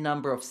with any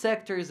number of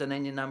sectors and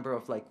any number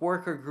of like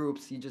worker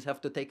groups. You just have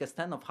to take a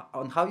stand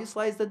on how you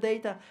slice the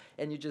data,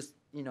 and you just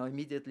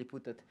immediately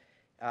put it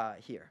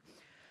here.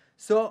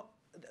 So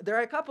there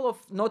are a couple of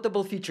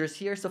notable features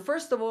here. So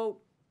first of all,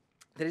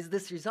 there is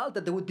this result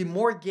that there would be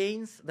more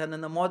gains than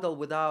in a model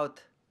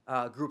without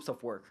groups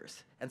of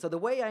workers. And so the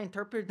way I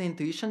interpret the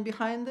intuition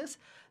behind this,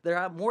 there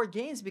are more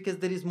gains because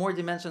there is more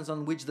dimensions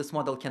on which this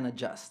model can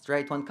adjust,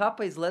 right? When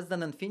kappa is less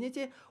than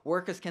infinity,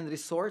 workers can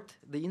resort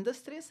the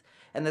industries,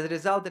 and as a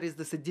result, there is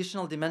this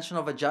additional dimension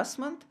of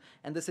adjustment,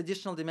 and this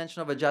additional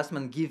dimension of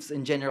adjustment gives,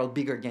 in general,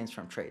 bigger gains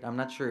from trade. I'm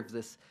not sure if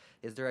this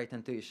is the right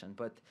intuition,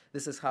 but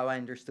this is how I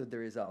understood the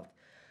result.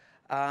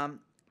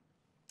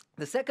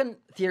 The second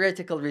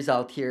theoretical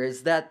result here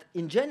is that,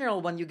 in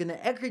general, when you're going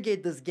to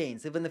aggregate these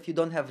gains, even if you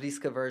don't have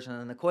risk aversion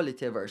and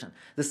equality aversion,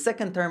 the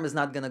second term is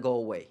not going to go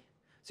away.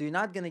 So you're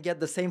not going to get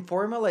the same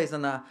formula as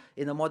in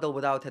a model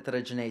without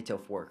heterogeneity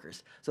of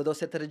workers. So those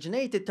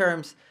heterogeneity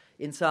terms,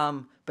 in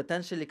some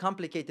potentially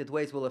complicated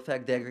ways, will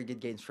affect the aggregate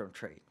gains from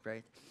trade,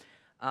 right?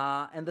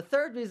 And the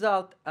third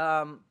result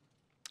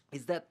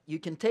is that you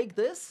can take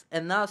this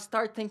and now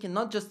start thinking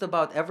not just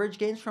about average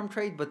gains from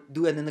trade, but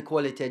do an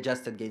inequality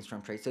adjusted gains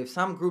from trade. So if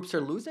some groups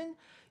are losing,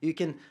 you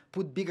can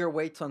put bigger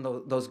weights on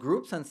those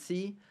groups and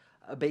see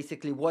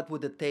basically what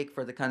would it take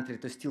for the country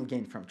to still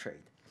gain from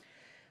trade.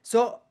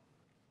 So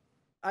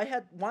I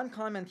had one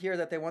comment here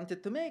that I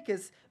wanted to make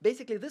is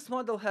basically this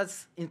model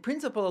has in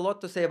principle a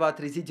lot to say about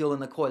residual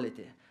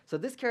inequality. So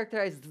this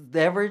characterizes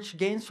the average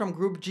gains from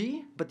group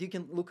G, but you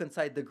can look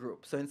inside the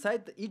group. So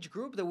inside each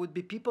group, there would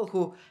be people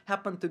who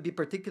happen to be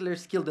particularly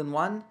skilled in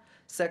one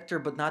sector,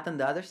 but not in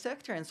the other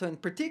sector. And so in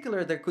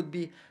particular, there could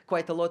be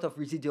quite a lot of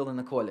residual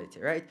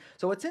inequality, right?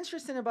 So what's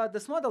interesting about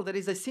this model, there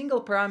is a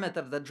single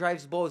parameter that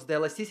drives both the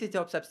elasticity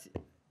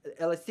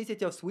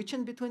of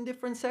switching between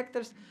different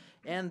sectors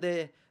and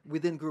the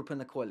within group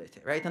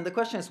inequality, right? And the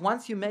question is,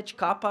 once you match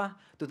kappa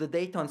to the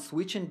data on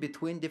switching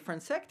between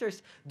different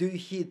sectors, do you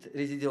hit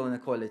residual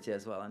inequality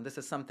as well? And this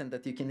is something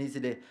that you can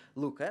easily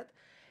look at.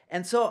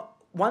 And so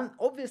one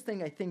obvious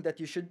thing I think that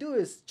you should do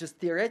is just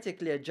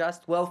theoretically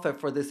adjust welfare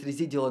for this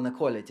residual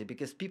inequality,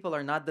 because people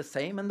are not the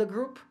same in the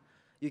group.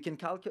 You can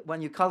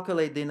when you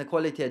calculate the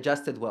inequality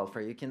adjusted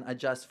welfare, you can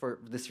adjust for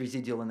this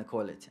residual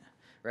inequality,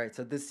 right?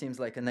 So this seems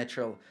like a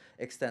natural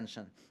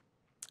extension.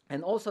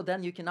 And also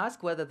then you can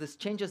ask whether these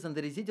changes in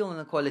the residual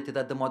inequality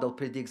that the model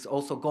predicts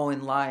also go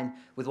in line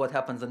with what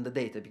happens in the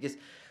data. Because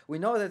we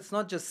know that it's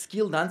not just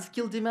skilled,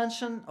 unskilled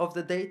dimension of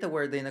the data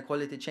where the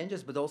inequality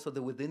changes, but also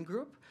the within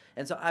group.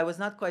 And so I was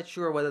not quite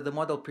sure whether the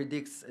model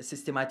predicts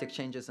systematic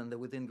changes in the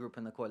within group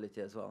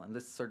inequality as well. And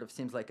this sort of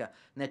seems like a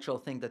natural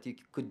thing that you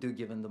could do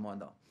given the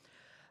model.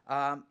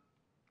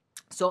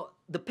 So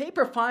the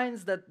paper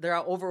finds that there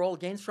are overall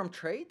gains from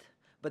trade,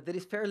 but there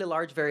is fairly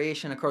large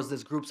variation across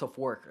these groups of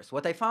workers.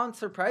 What I found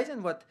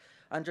surprising, what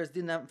Andres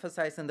didn't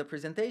emphasize in the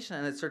presentation,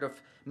 and it's sort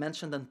of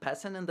mentioned in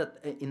passing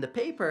in the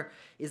paper,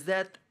 is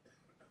that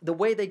the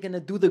way they're going to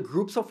do the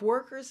groups of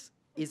workers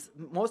is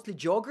mostly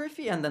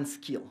geography and then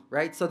skill,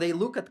 right? So they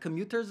look at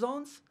commuter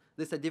zones.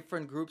 These are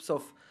different groups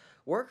of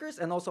workers,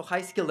 and also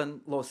high-skilled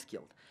and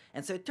low-skilled.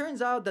 And so it turns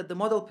out that the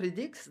model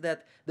predicts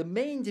that the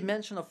main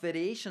dimension of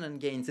variation in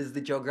gains is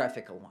the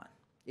geographical one.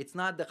 It's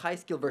not the high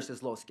skill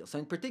versus low skill. So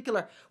in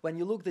particular, when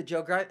you look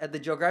at the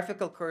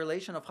geographical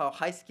correlation of how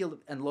high skill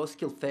and low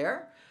skill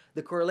fare,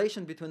 the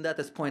correlation between that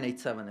is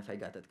 0.87, if I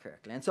got it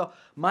correctly. And so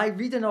my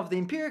reading of the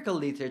empirical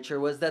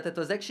literature was that it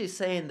was actually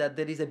saying that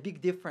there is a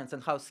big difference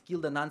in how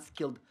skilled and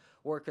unskilled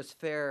workers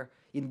fare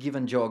in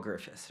given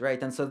geographies,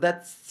 right? And so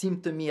that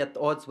seemed to me at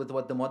odds with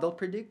what the model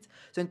predicts.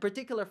 So in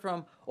particular,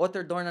 from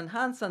Otter, Dorn, and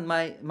Hansen,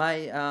 my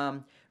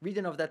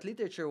reading of that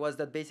literature was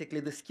that basically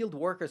the skilled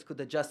workers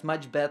could adjust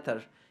much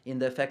better in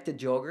the affected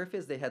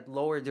geographies. They had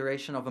lower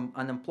duration of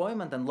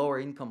unemployment and lower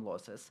income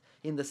losses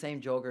in the same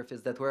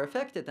geographies that were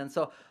affected. And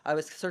so I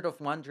was sort of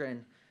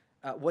wondering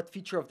what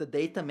feature of the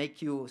data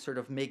make you sort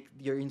of make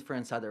your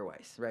inference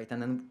otherwise, right?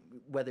 And then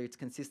whether it's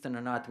consistent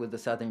or not with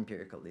this other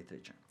empirical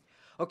literature.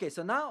 Okay,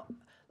 so now,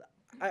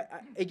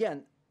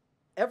 again,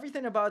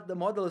 everything about the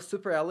model is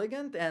super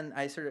elegant, and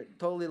I sort of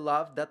totally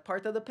loved that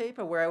part of the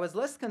paper. Where I was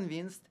less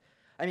convinced,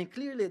 I mean,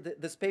 clearly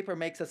this paper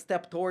makes a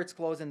step towards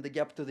closing the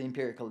gap to the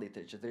empirical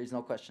literature. There is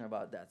no question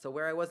about that. So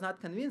where I was not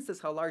convinced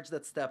is how large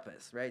that step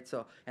is, right?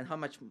 So, and how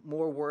much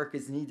more work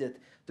is needed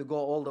to go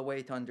all the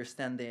way to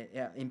understand the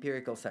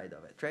empirical side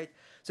of it, right?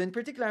 So in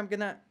particular, I'm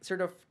gonna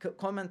sort of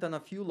comment on a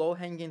few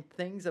low-hanging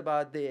things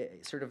about the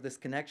sort of this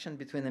connection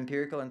between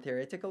empirical and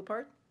theoretical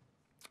part.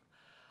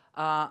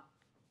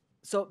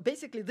 So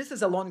basically, this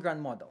is a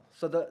long-run model.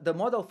 So the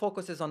model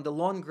focuses on the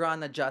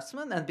long-run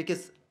adjustment, and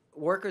because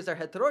workers are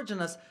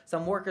heterogeneous,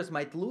 some workers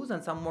might lose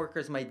and some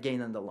workers might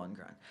gain in the long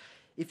run.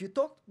 If you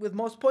talk with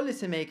most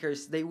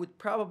policymakers, they would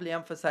probably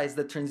emphasize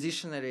the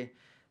transitionary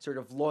sort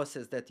of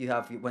losses that you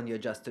have when you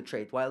adjust to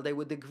trade. While they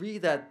would agree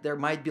that there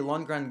might be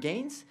long-run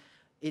gains,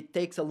 it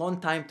takes a long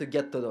time to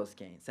get to those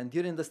gains. And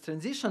during this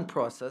transition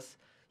process,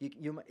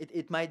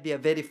 it might be a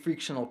very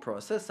frictional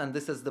process, and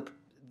this is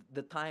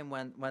the time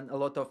when a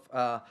lot of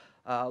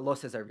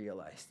losses are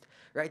realized,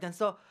 right? And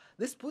so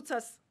this puts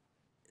us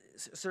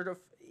sort of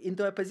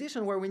into a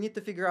position where we need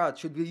to figure out,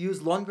 should we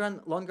use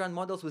long-run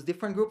models with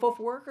different group of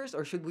workers,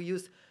 or should we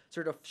use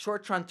sort of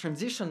short-run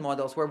transition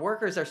models where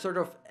workers are sort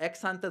of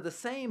ex ante the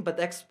same, but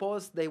ex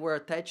post they were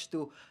attached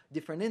to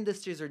different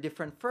industries or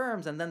different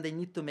firms, and then they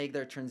need to make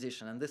their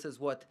transition. And this is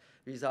what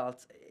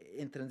results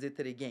in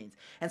transitory gains.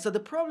 And so the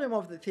problem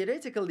of the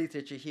theoretical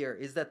literature here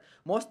is that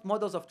most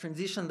models of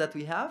transition that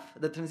we have,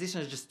 the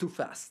transition is just too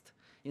fast.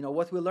 You know,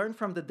 what we learn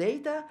from the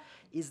data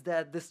is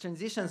that these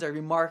transitions are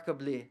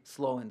remarkably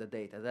slow in the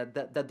data,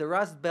 that the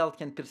Rust Belt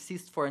can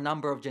persist for a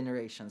number of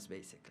generations,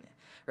 basically,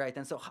 right?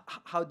 And so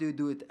how do you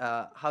do it?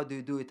 How do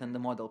you do it in the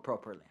model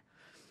properly,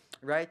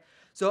 right?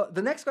 So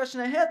the next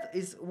question I had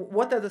is,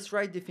 what are the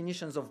right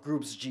definitions of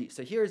groups G?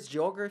 So here is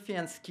geography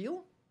and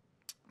skill.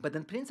 But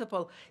in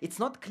principle, it's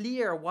not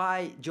clear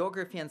why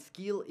geography and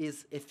skill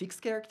is a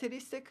fixed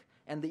characteristic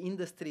and the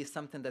industry is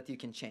something that you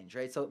can change,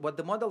 right? So what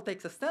the model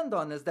takes a stand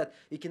on is that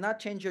you cannot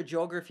change your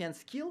geography and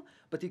skill,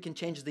 but you can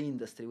change the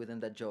industry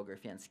within that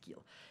geography and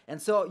skill. And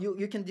so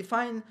you can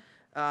define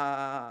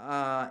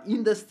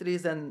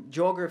industries and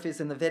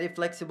geographies in a very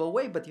flexible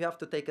way, but you have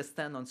to take a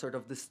stand on sort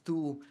of these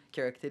two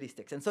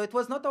characteristics. And so it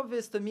was not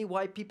obvious to me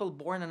why people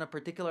born in a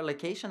particular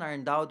location are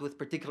endowed with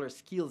particular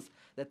skills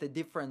that are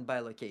different by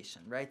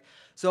location, right?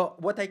 So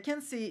what I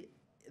can see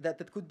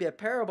that it could be a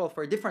parable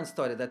for a different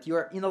story, that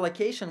you're in a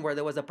location where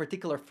there was a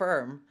particular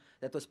firm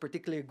that was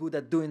particularly good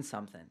at doing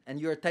something,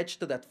 and you're attached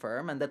to that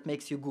firm, and that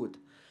makes you good.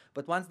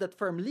 But once that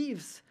firm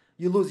leaves,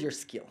 you lose your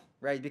skill,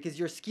 right? Because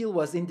your skill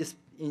was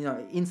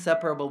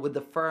inseparable with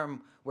the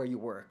firm where you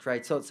worked,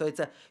 right? So it's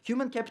a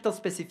human capital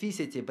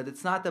specificity, but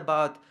it's not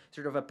about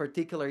sort of a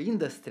particular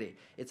industry.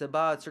 It's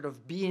about sort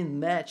of being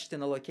matched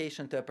in a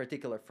location to a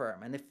particular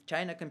firm. And if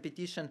China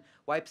competition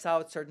wipes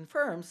out certain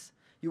firms,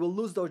 you will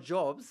lose those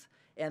jobs,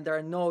 and there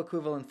are no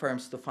equivalent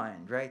firms to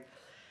find, right?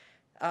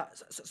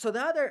 So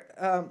the other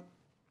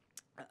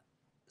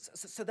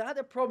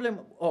problem.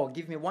 Oh,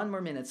 give me one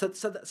more minute. So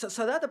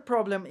the other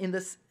problem in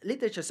this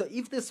literature. So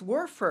if this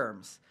were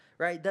firms,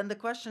 right, then the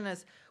question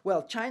is,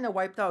 well, China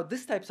wiped out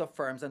these types of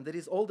firms, and there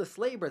is all this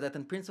labor that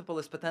in principle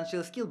is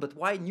potentially skilled. But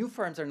why new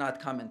firms are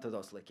not coming to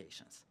those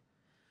locations?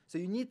 So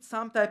you need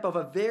some type of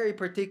a very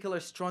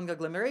particular strong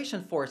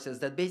agglomeration forces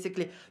that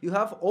basically you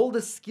have all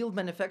the skilled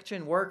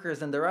manufacturing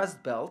workers in the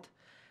Rust Belt.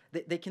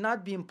 They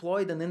cannot be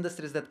employed in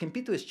industries that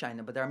compete with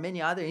China, but there are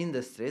many other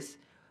industries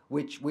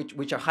which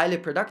are highly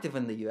productive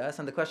in the US.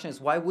 And the question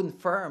is, why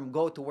wouldn't firm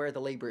go to where the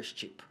labor is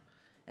cheap?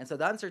 And so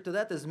the answer to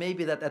that is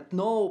maybe that at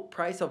no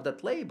price of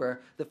that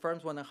labor, the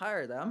firms want to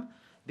hire them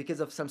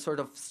because of some sort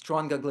of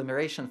strong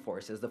agglomeration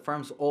forces. The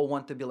firms all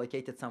want to be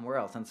located somewhere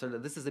else. And so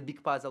this is a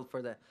big puzzle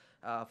for the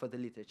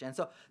literature. And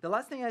so the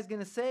last thing I was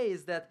going to say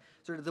is that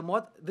sort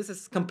of this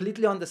is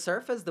completely on the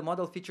surface. The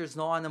model features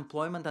no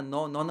unemployment and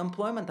no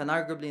non-employment, and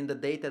arguably in the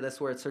data, that's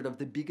where it's sort of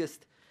the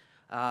biggest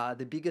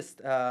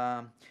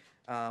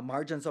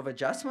margins of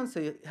adjustment. So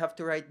you have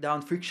to write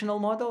down frictional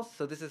models.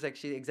 So this is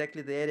actually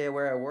exactly the area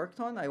where I worked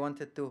on. I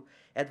wanted to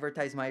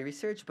advertise my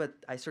research, but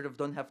I sort of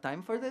don't have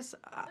time for this.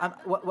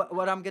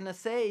 What I'm going to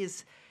say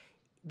is,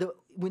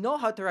 we know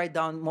how to write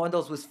down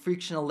models with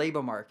frictional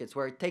labor markets,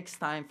 where it takes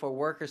time for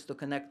workers to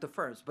connect to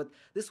firms. But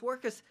these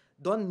workers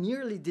don't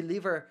nearly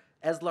deliver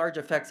as large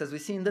effects as we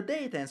see in the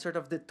data. And sort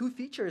of the two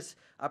features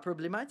are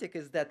problematic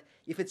is that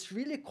if it's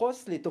really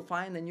costly to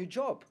find a new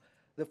job,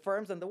 the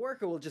firms and the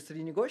worker will just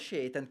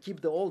renegotiate and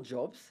keep the old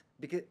jobs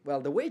because, well,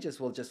 the wages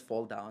will just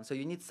fall down. So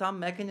you need some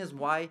mechanism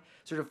why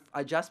sort of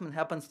adjustment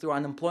happens through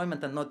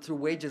unemployment and not through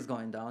wages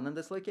going down in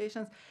these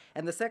locations.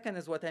 And the second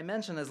is what I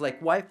mentioned is like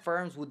why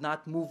firms would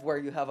not move where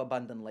you have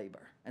abundant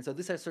labor. And so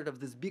these are sort of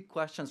these big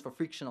questions for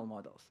frictional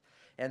models.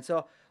 And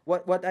so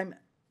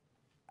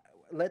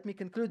let me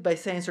conclude by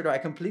saying sort of I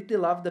completely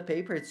love the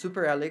paper. It's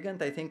super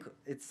elegant. I think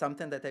it's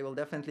something that I will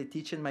definitely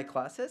teach in my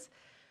classes.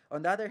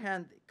 On the other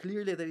hand,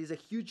 clearly there is a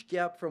huge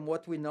gap from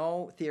what we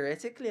know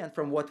theoretically and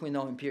from what we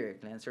know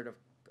empirically, and sort of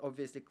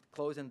obviously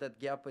closing that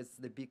gap is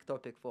the big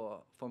topic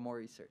for more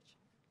research.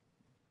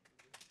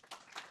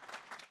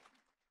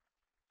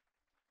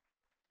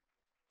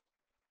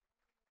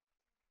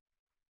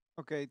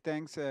 Okay,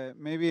 thanks.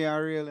 Maybe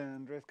Ariel and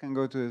Andres can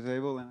go to the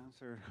table and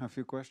answer a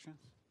few questions.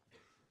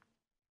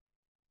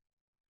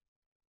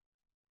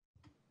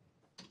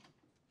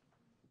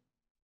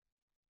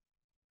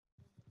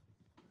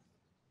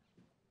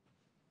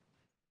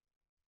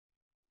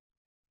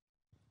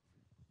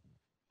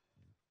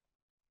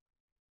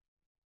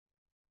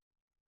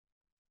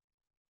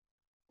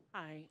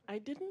 Hi, I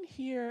didn't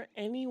hear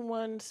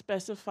anyone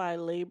specify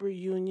labor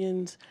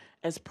unions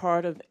as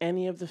part of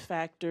any of the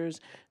factors,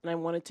 and I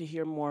wanted to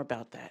hear more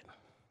about that.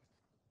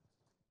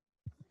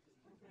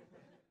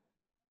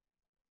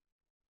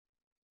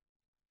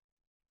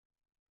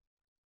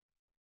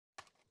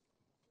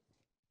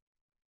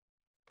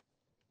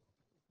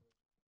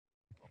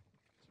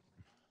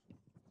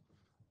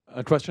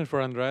 A question for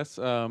Andres.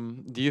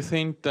 Do you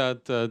think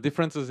that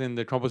differences in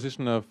the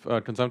composition of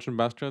consumption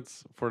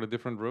baskets for the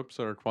different groups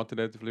are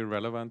quantitatively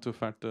relevant to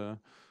affect the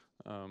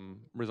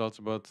results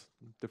about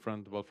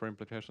different welfare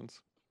implications?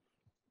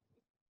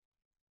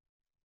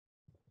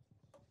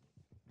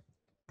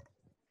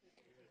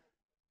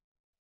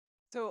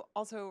 So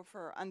also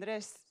for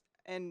Andres,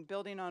 and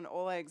building on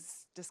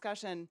Oleg's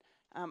discussion,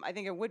 I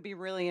think it would be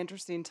really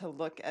interesting to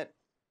look at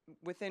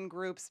within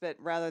groups, but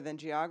rather than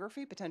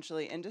geography,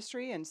 potentially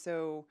industry. And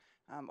so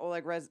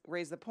Oleg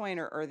raised the point,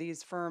 are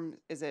these firms,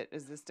 is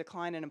this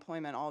decline in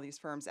employment, all these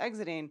firms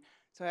exiting?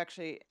 So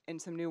actually in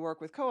some new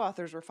work with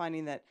co-authors, we're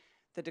finding that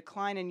the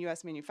decline in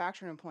US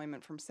manufacturing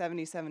employment from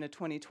 77 to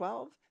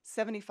 2012,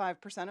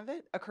 75% of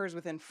it occurs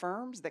within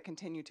firms that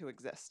continue to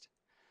exist.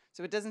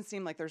 So it doesn't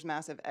seem like there's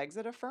massive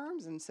exit of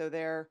firms, and so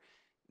there's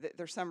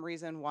some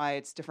reason why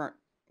it's different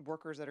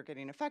workers that are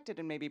getting affected,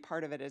 and maybe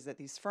part of it is that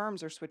these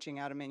firms are switching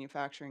out of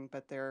manufacturing,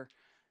 but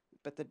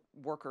the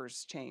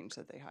workers change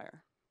that they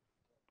hire.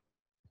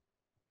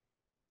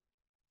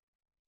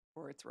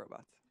 Or it's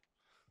robots.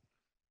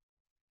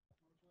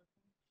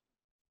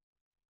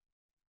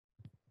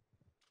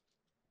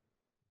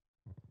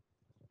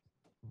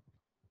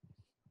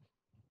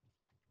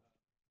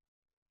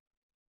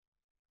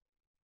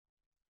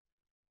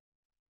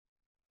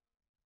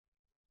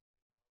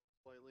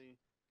 Slightly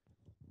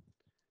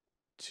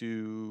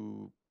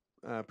to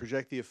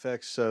project the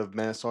effects of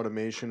mass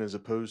automation as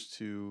opposed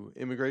to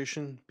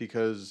immigration,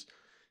 because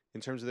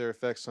in terms of their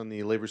effects on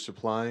the labor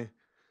supply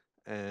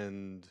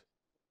and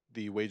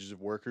the wages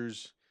of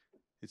workers,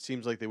 it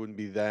seems like they wouldn't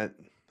be that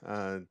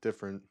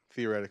different,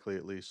 theoretically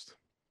at least.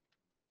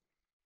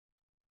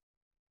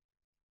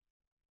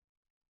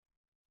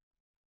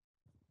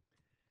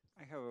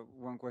 I have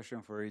one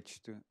question for each.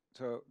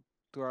 So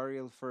to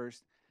Ariel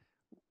first,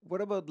 what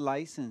about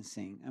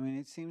licensing? I mean,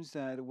 it seems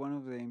that one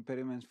of the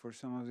impediments for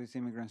some of these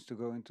immigrants to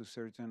go into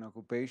certain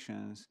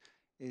occupations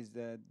is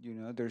that, you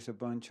know, there's a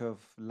bunch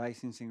of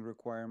licensing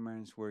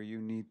requirements where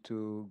you need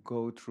to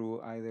go through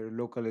either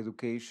local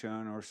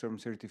education or some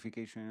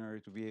certification in order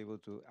to be able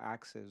to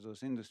access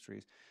those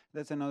industries.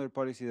 That's another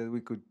policy that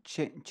we could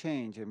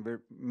change and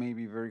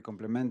maybe very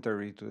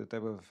complementary to the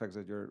type of effects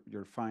that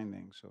you're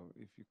finding. So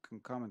if you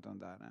can comment on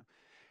that.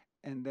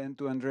 And then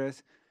to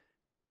Andres,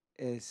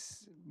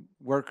 is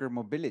worker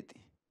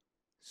mobility.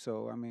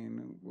 So, I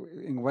mean,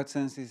 in what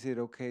sense is it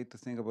okay to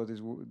think about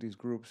these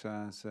groups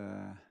as,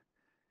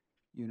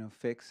 you know,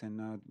 fixed and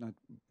not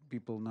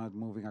people not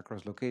moving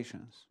across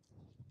locations?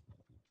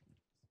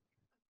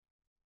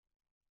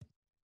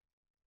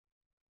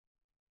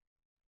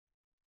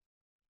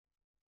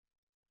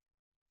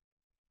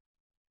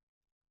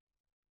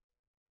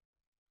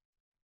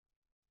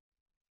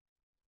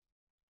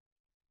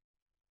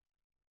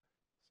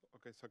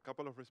 Okay, so a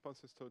couple of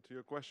responses to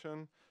your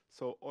question.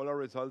 So all our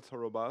results are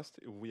robust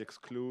if we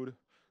exclude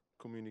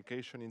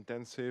communication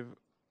intensive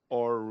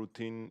or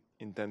routine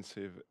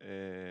intensive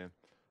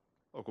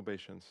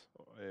occupations.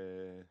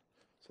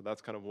 So that's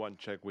kind of one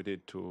check we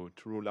did to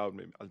rule out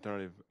maybe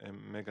alternative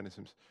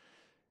mechanisms.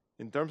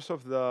 In terms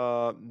of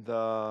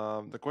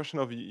the question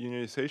of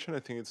unionization, I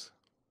think it's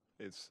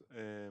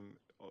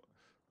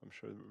I'm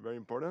sure very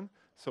important.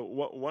 So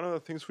one of the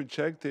things we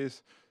checked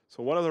is,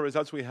 so one of the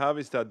results we have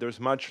is that there's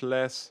much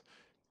less,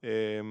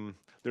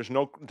 there's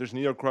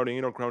neither crowding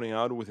in or crowding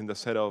out within the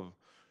set of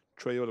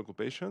tradable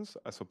occupations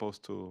as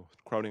opposed to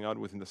crowding out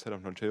within the set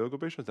of non-tradable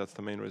occupations. That's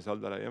the main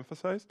result that I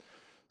emphasized.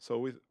 So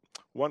with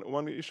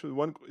one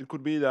issue, it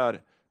could be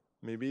that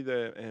maybe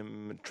the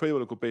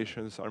tradable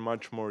occupations are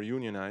much more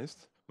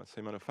unionized, let's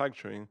say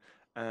manufacturing,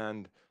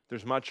 and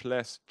there's much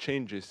less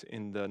changes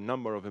in the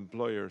number of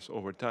employers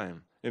over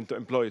time,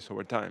 employees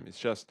over time. It's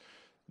just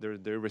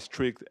they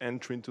restrict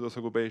entry into those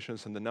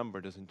occupations and the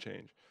number doesn't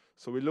change.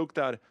 So we looked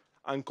at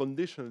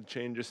unconditional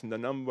changes in the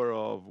number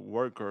of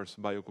workers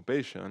by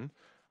occupation,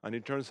 and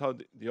it turns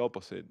out the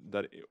opposite,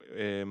 that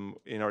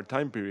in our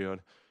time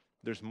period,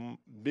 there's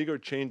bigger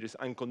changes,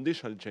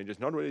 unconditional changes,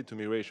 not related to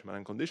migration, but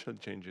unconditional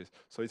changes.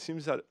 So it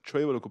seems that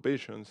tradable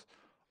occupations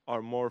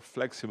are more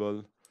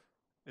flexible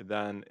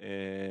than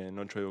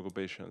non-trade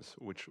occupations,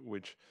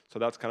 so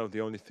that's kind of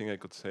the only thing I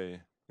could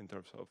say in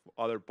terms of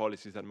other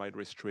policies that might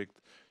restrict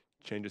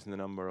changes in the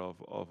number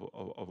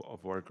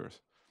of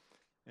workers.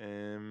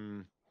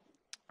 And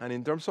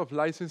in terms of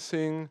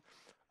licensing,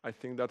 I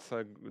think that's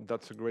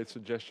a great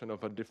suggestion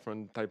of a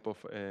different type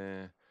of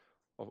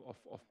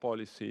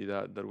policy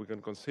that we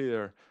can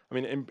consider. I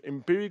mean,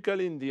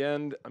 empirically, in the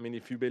end, I mean,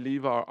 if you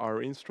believe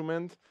our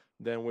instrument,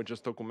 then we're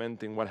just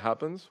documenting what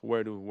happens,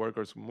 where do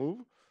workers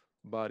move.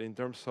 But in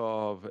terms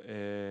of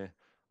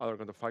other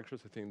kind of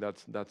factors, I think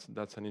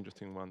that's an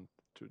interesting one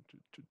to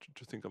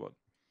think about.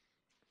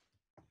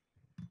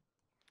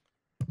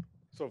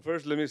 So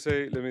first, let me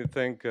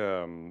thank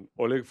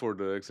Oleg for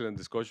the excellent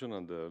discussion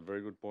and the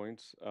very good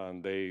points.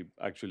 And they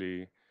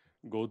actually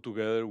go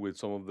together with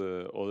some of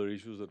the other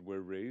issues that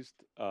were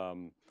raised.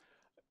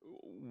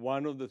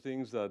 One of the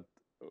things that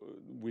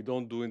we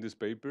don't do in this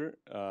paper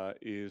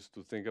is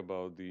to think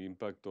about the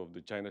impact of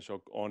the China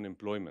shock on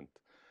employment.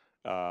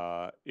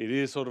 It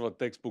is sort of a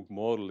textbook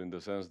model in the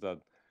sense that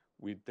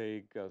we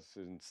take as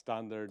in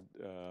standard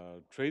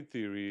trade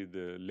theory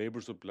the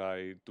labor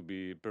supply to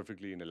be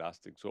perfectly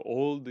inelastic. So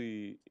all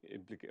the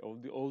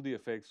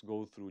effects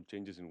go through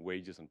changes in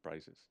wages and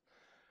prices.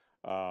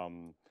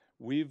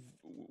 We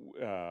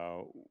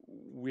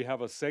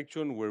have a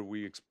section where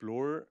we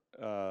explore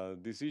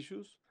these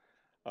issues.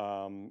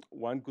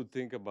 One could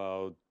think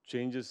about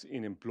changes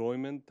in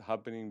employment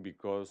happening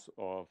because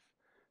of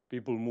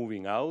people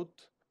moving out,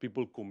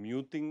 people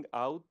commuting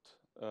out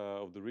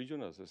of the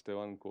region, as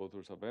Esteban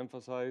co-authors have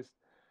emphasized,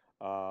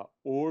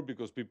 or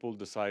because people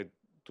decide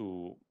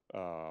to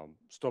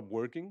stop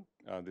working.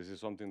 This is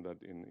something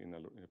that in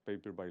a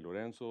paper by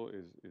Lorenzo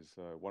is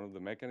one of the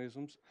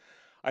mechanisms.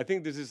 I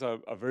think this is a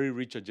very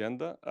rich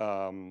agenda.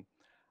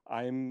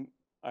 I am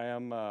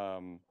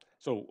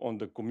so on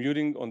the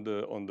commuting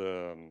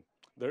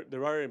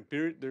there are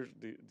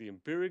the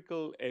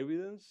empirical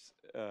evidence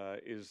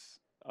is,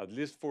 at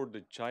least for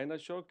the China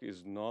shock,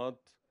 is not,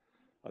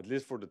 at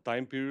least for the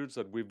time periods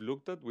that we've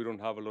looked at, we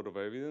don't have a lot of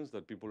evidence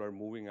that people are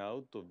moving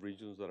out of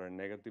regions that are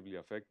negatively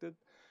affected.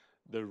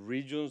 The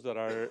regions that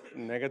are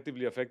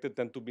negatively affected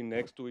tend to be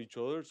next to each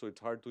other, so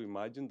it's hard to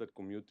imagine that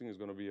commuting is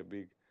going to be a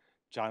big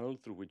channel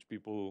through which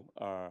people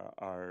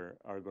are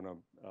going to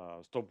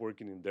stop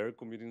working in their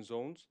commuting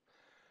zones.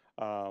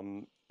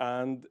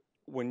 And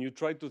when you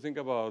try to think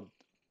about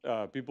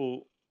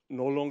people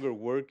no longer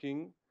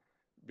working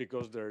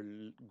because they're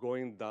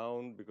going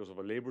down because of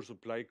a labor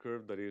supply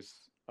curve that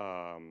is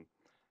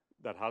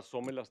that has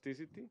some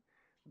elasticity,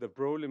 the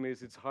problem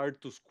is it's hard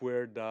to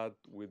square that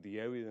with the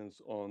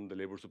evidence on the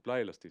labor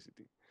supply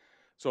elasticity.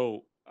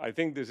 So I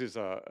think this is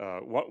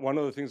one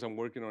of the things I'm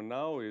working on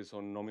now is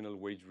on nominal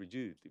wage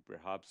rigidity.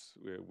 Perhaps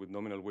with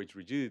nominal wage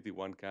rigidity,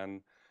 one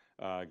can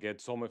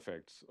get some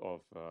effects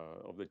of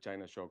the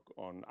China shock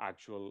on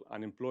actual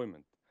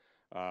unemployment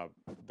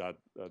that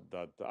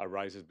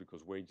arises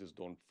because wages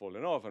don't fall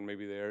enough, and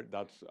maybe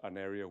that's an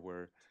area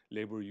where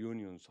labor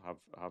unions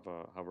have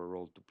a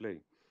role to play.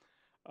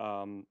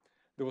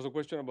 There was a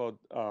question about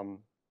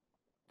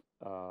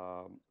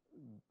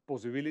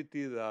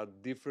possibility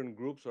that different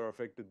groups are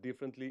affected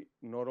differently,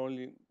 not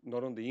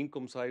on the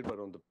income side, but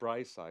on the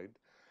price side.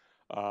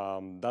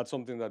 That's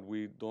something that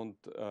we don't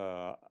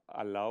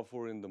allow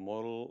for in the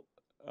model.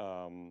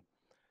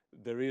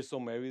 There is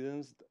some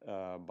evidence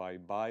by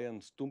Bai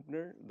and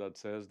Stumpner that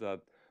says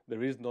that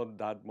there is not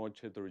that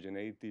much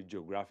heterogeneity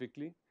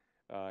geographically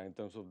in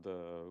terms of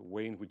the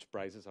way in which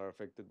prices are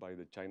affected by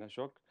the China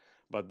shock.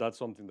 But that's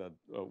something that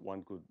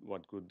one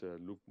could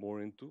look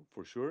more into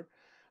for sure.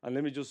 And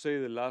let me just say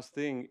the last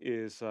thing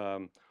is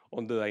on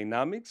the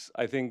dynamics.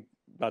 I think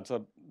that's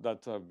a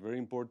very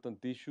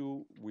important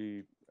issue.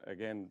 We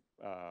again,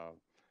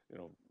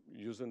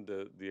 using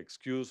the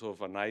excuse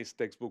of a nice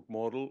textbook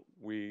model,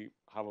 we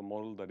have a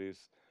model that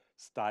is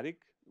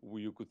static.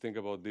 You could think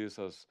about this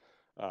as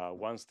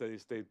one steady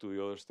state to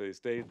the other steady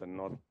state and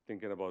not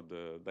thinking about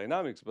the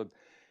dynamics. But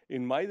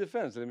in my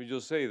defense, let me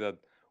just say that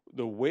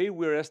the way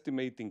we're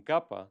estimating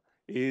kappa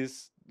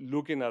is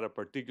looking at a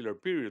particular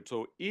period.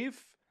 So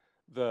if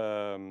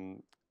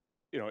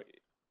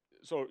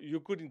so you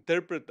could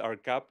interpret our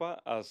kappa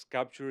as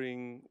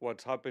capturing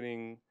what's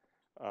happening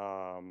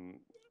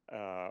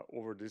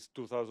over this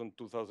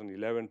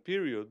 2000-2011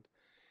 period.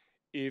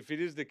 If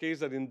it is the case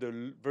that in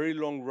the very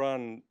long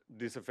run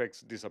these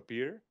effects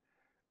disappear,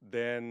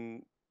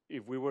 then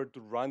if we were to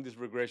run this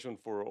regression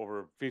for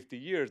over 50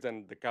 years,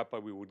 then the kappa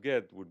we would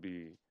get would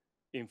be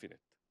infinite.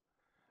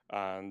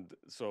 And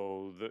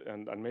so,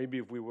 and maybe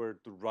if we were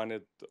to run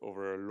it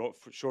over a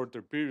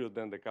shorter period,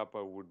 then the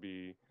kappa would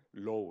be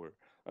lower.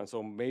 And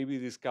so maybe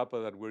this kappa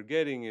that we're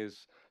getting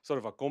is sort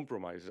of a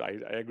compromise. I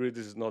agree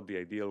this is not the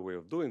ideal way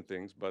of doing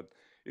things, but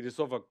it is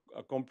sort of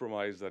a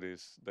compromise that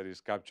is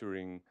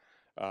capturing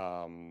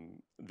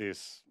the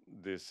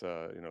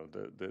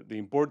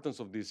importance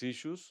of these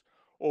issues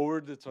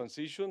over the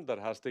transition that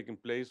has taken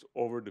place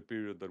over the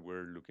period that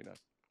we're looking at.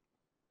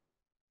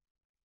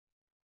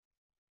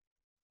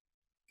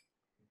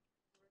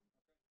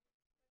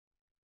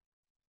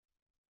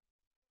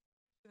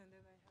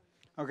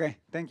 Okay,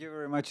 thank you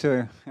very much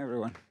to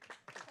everyone.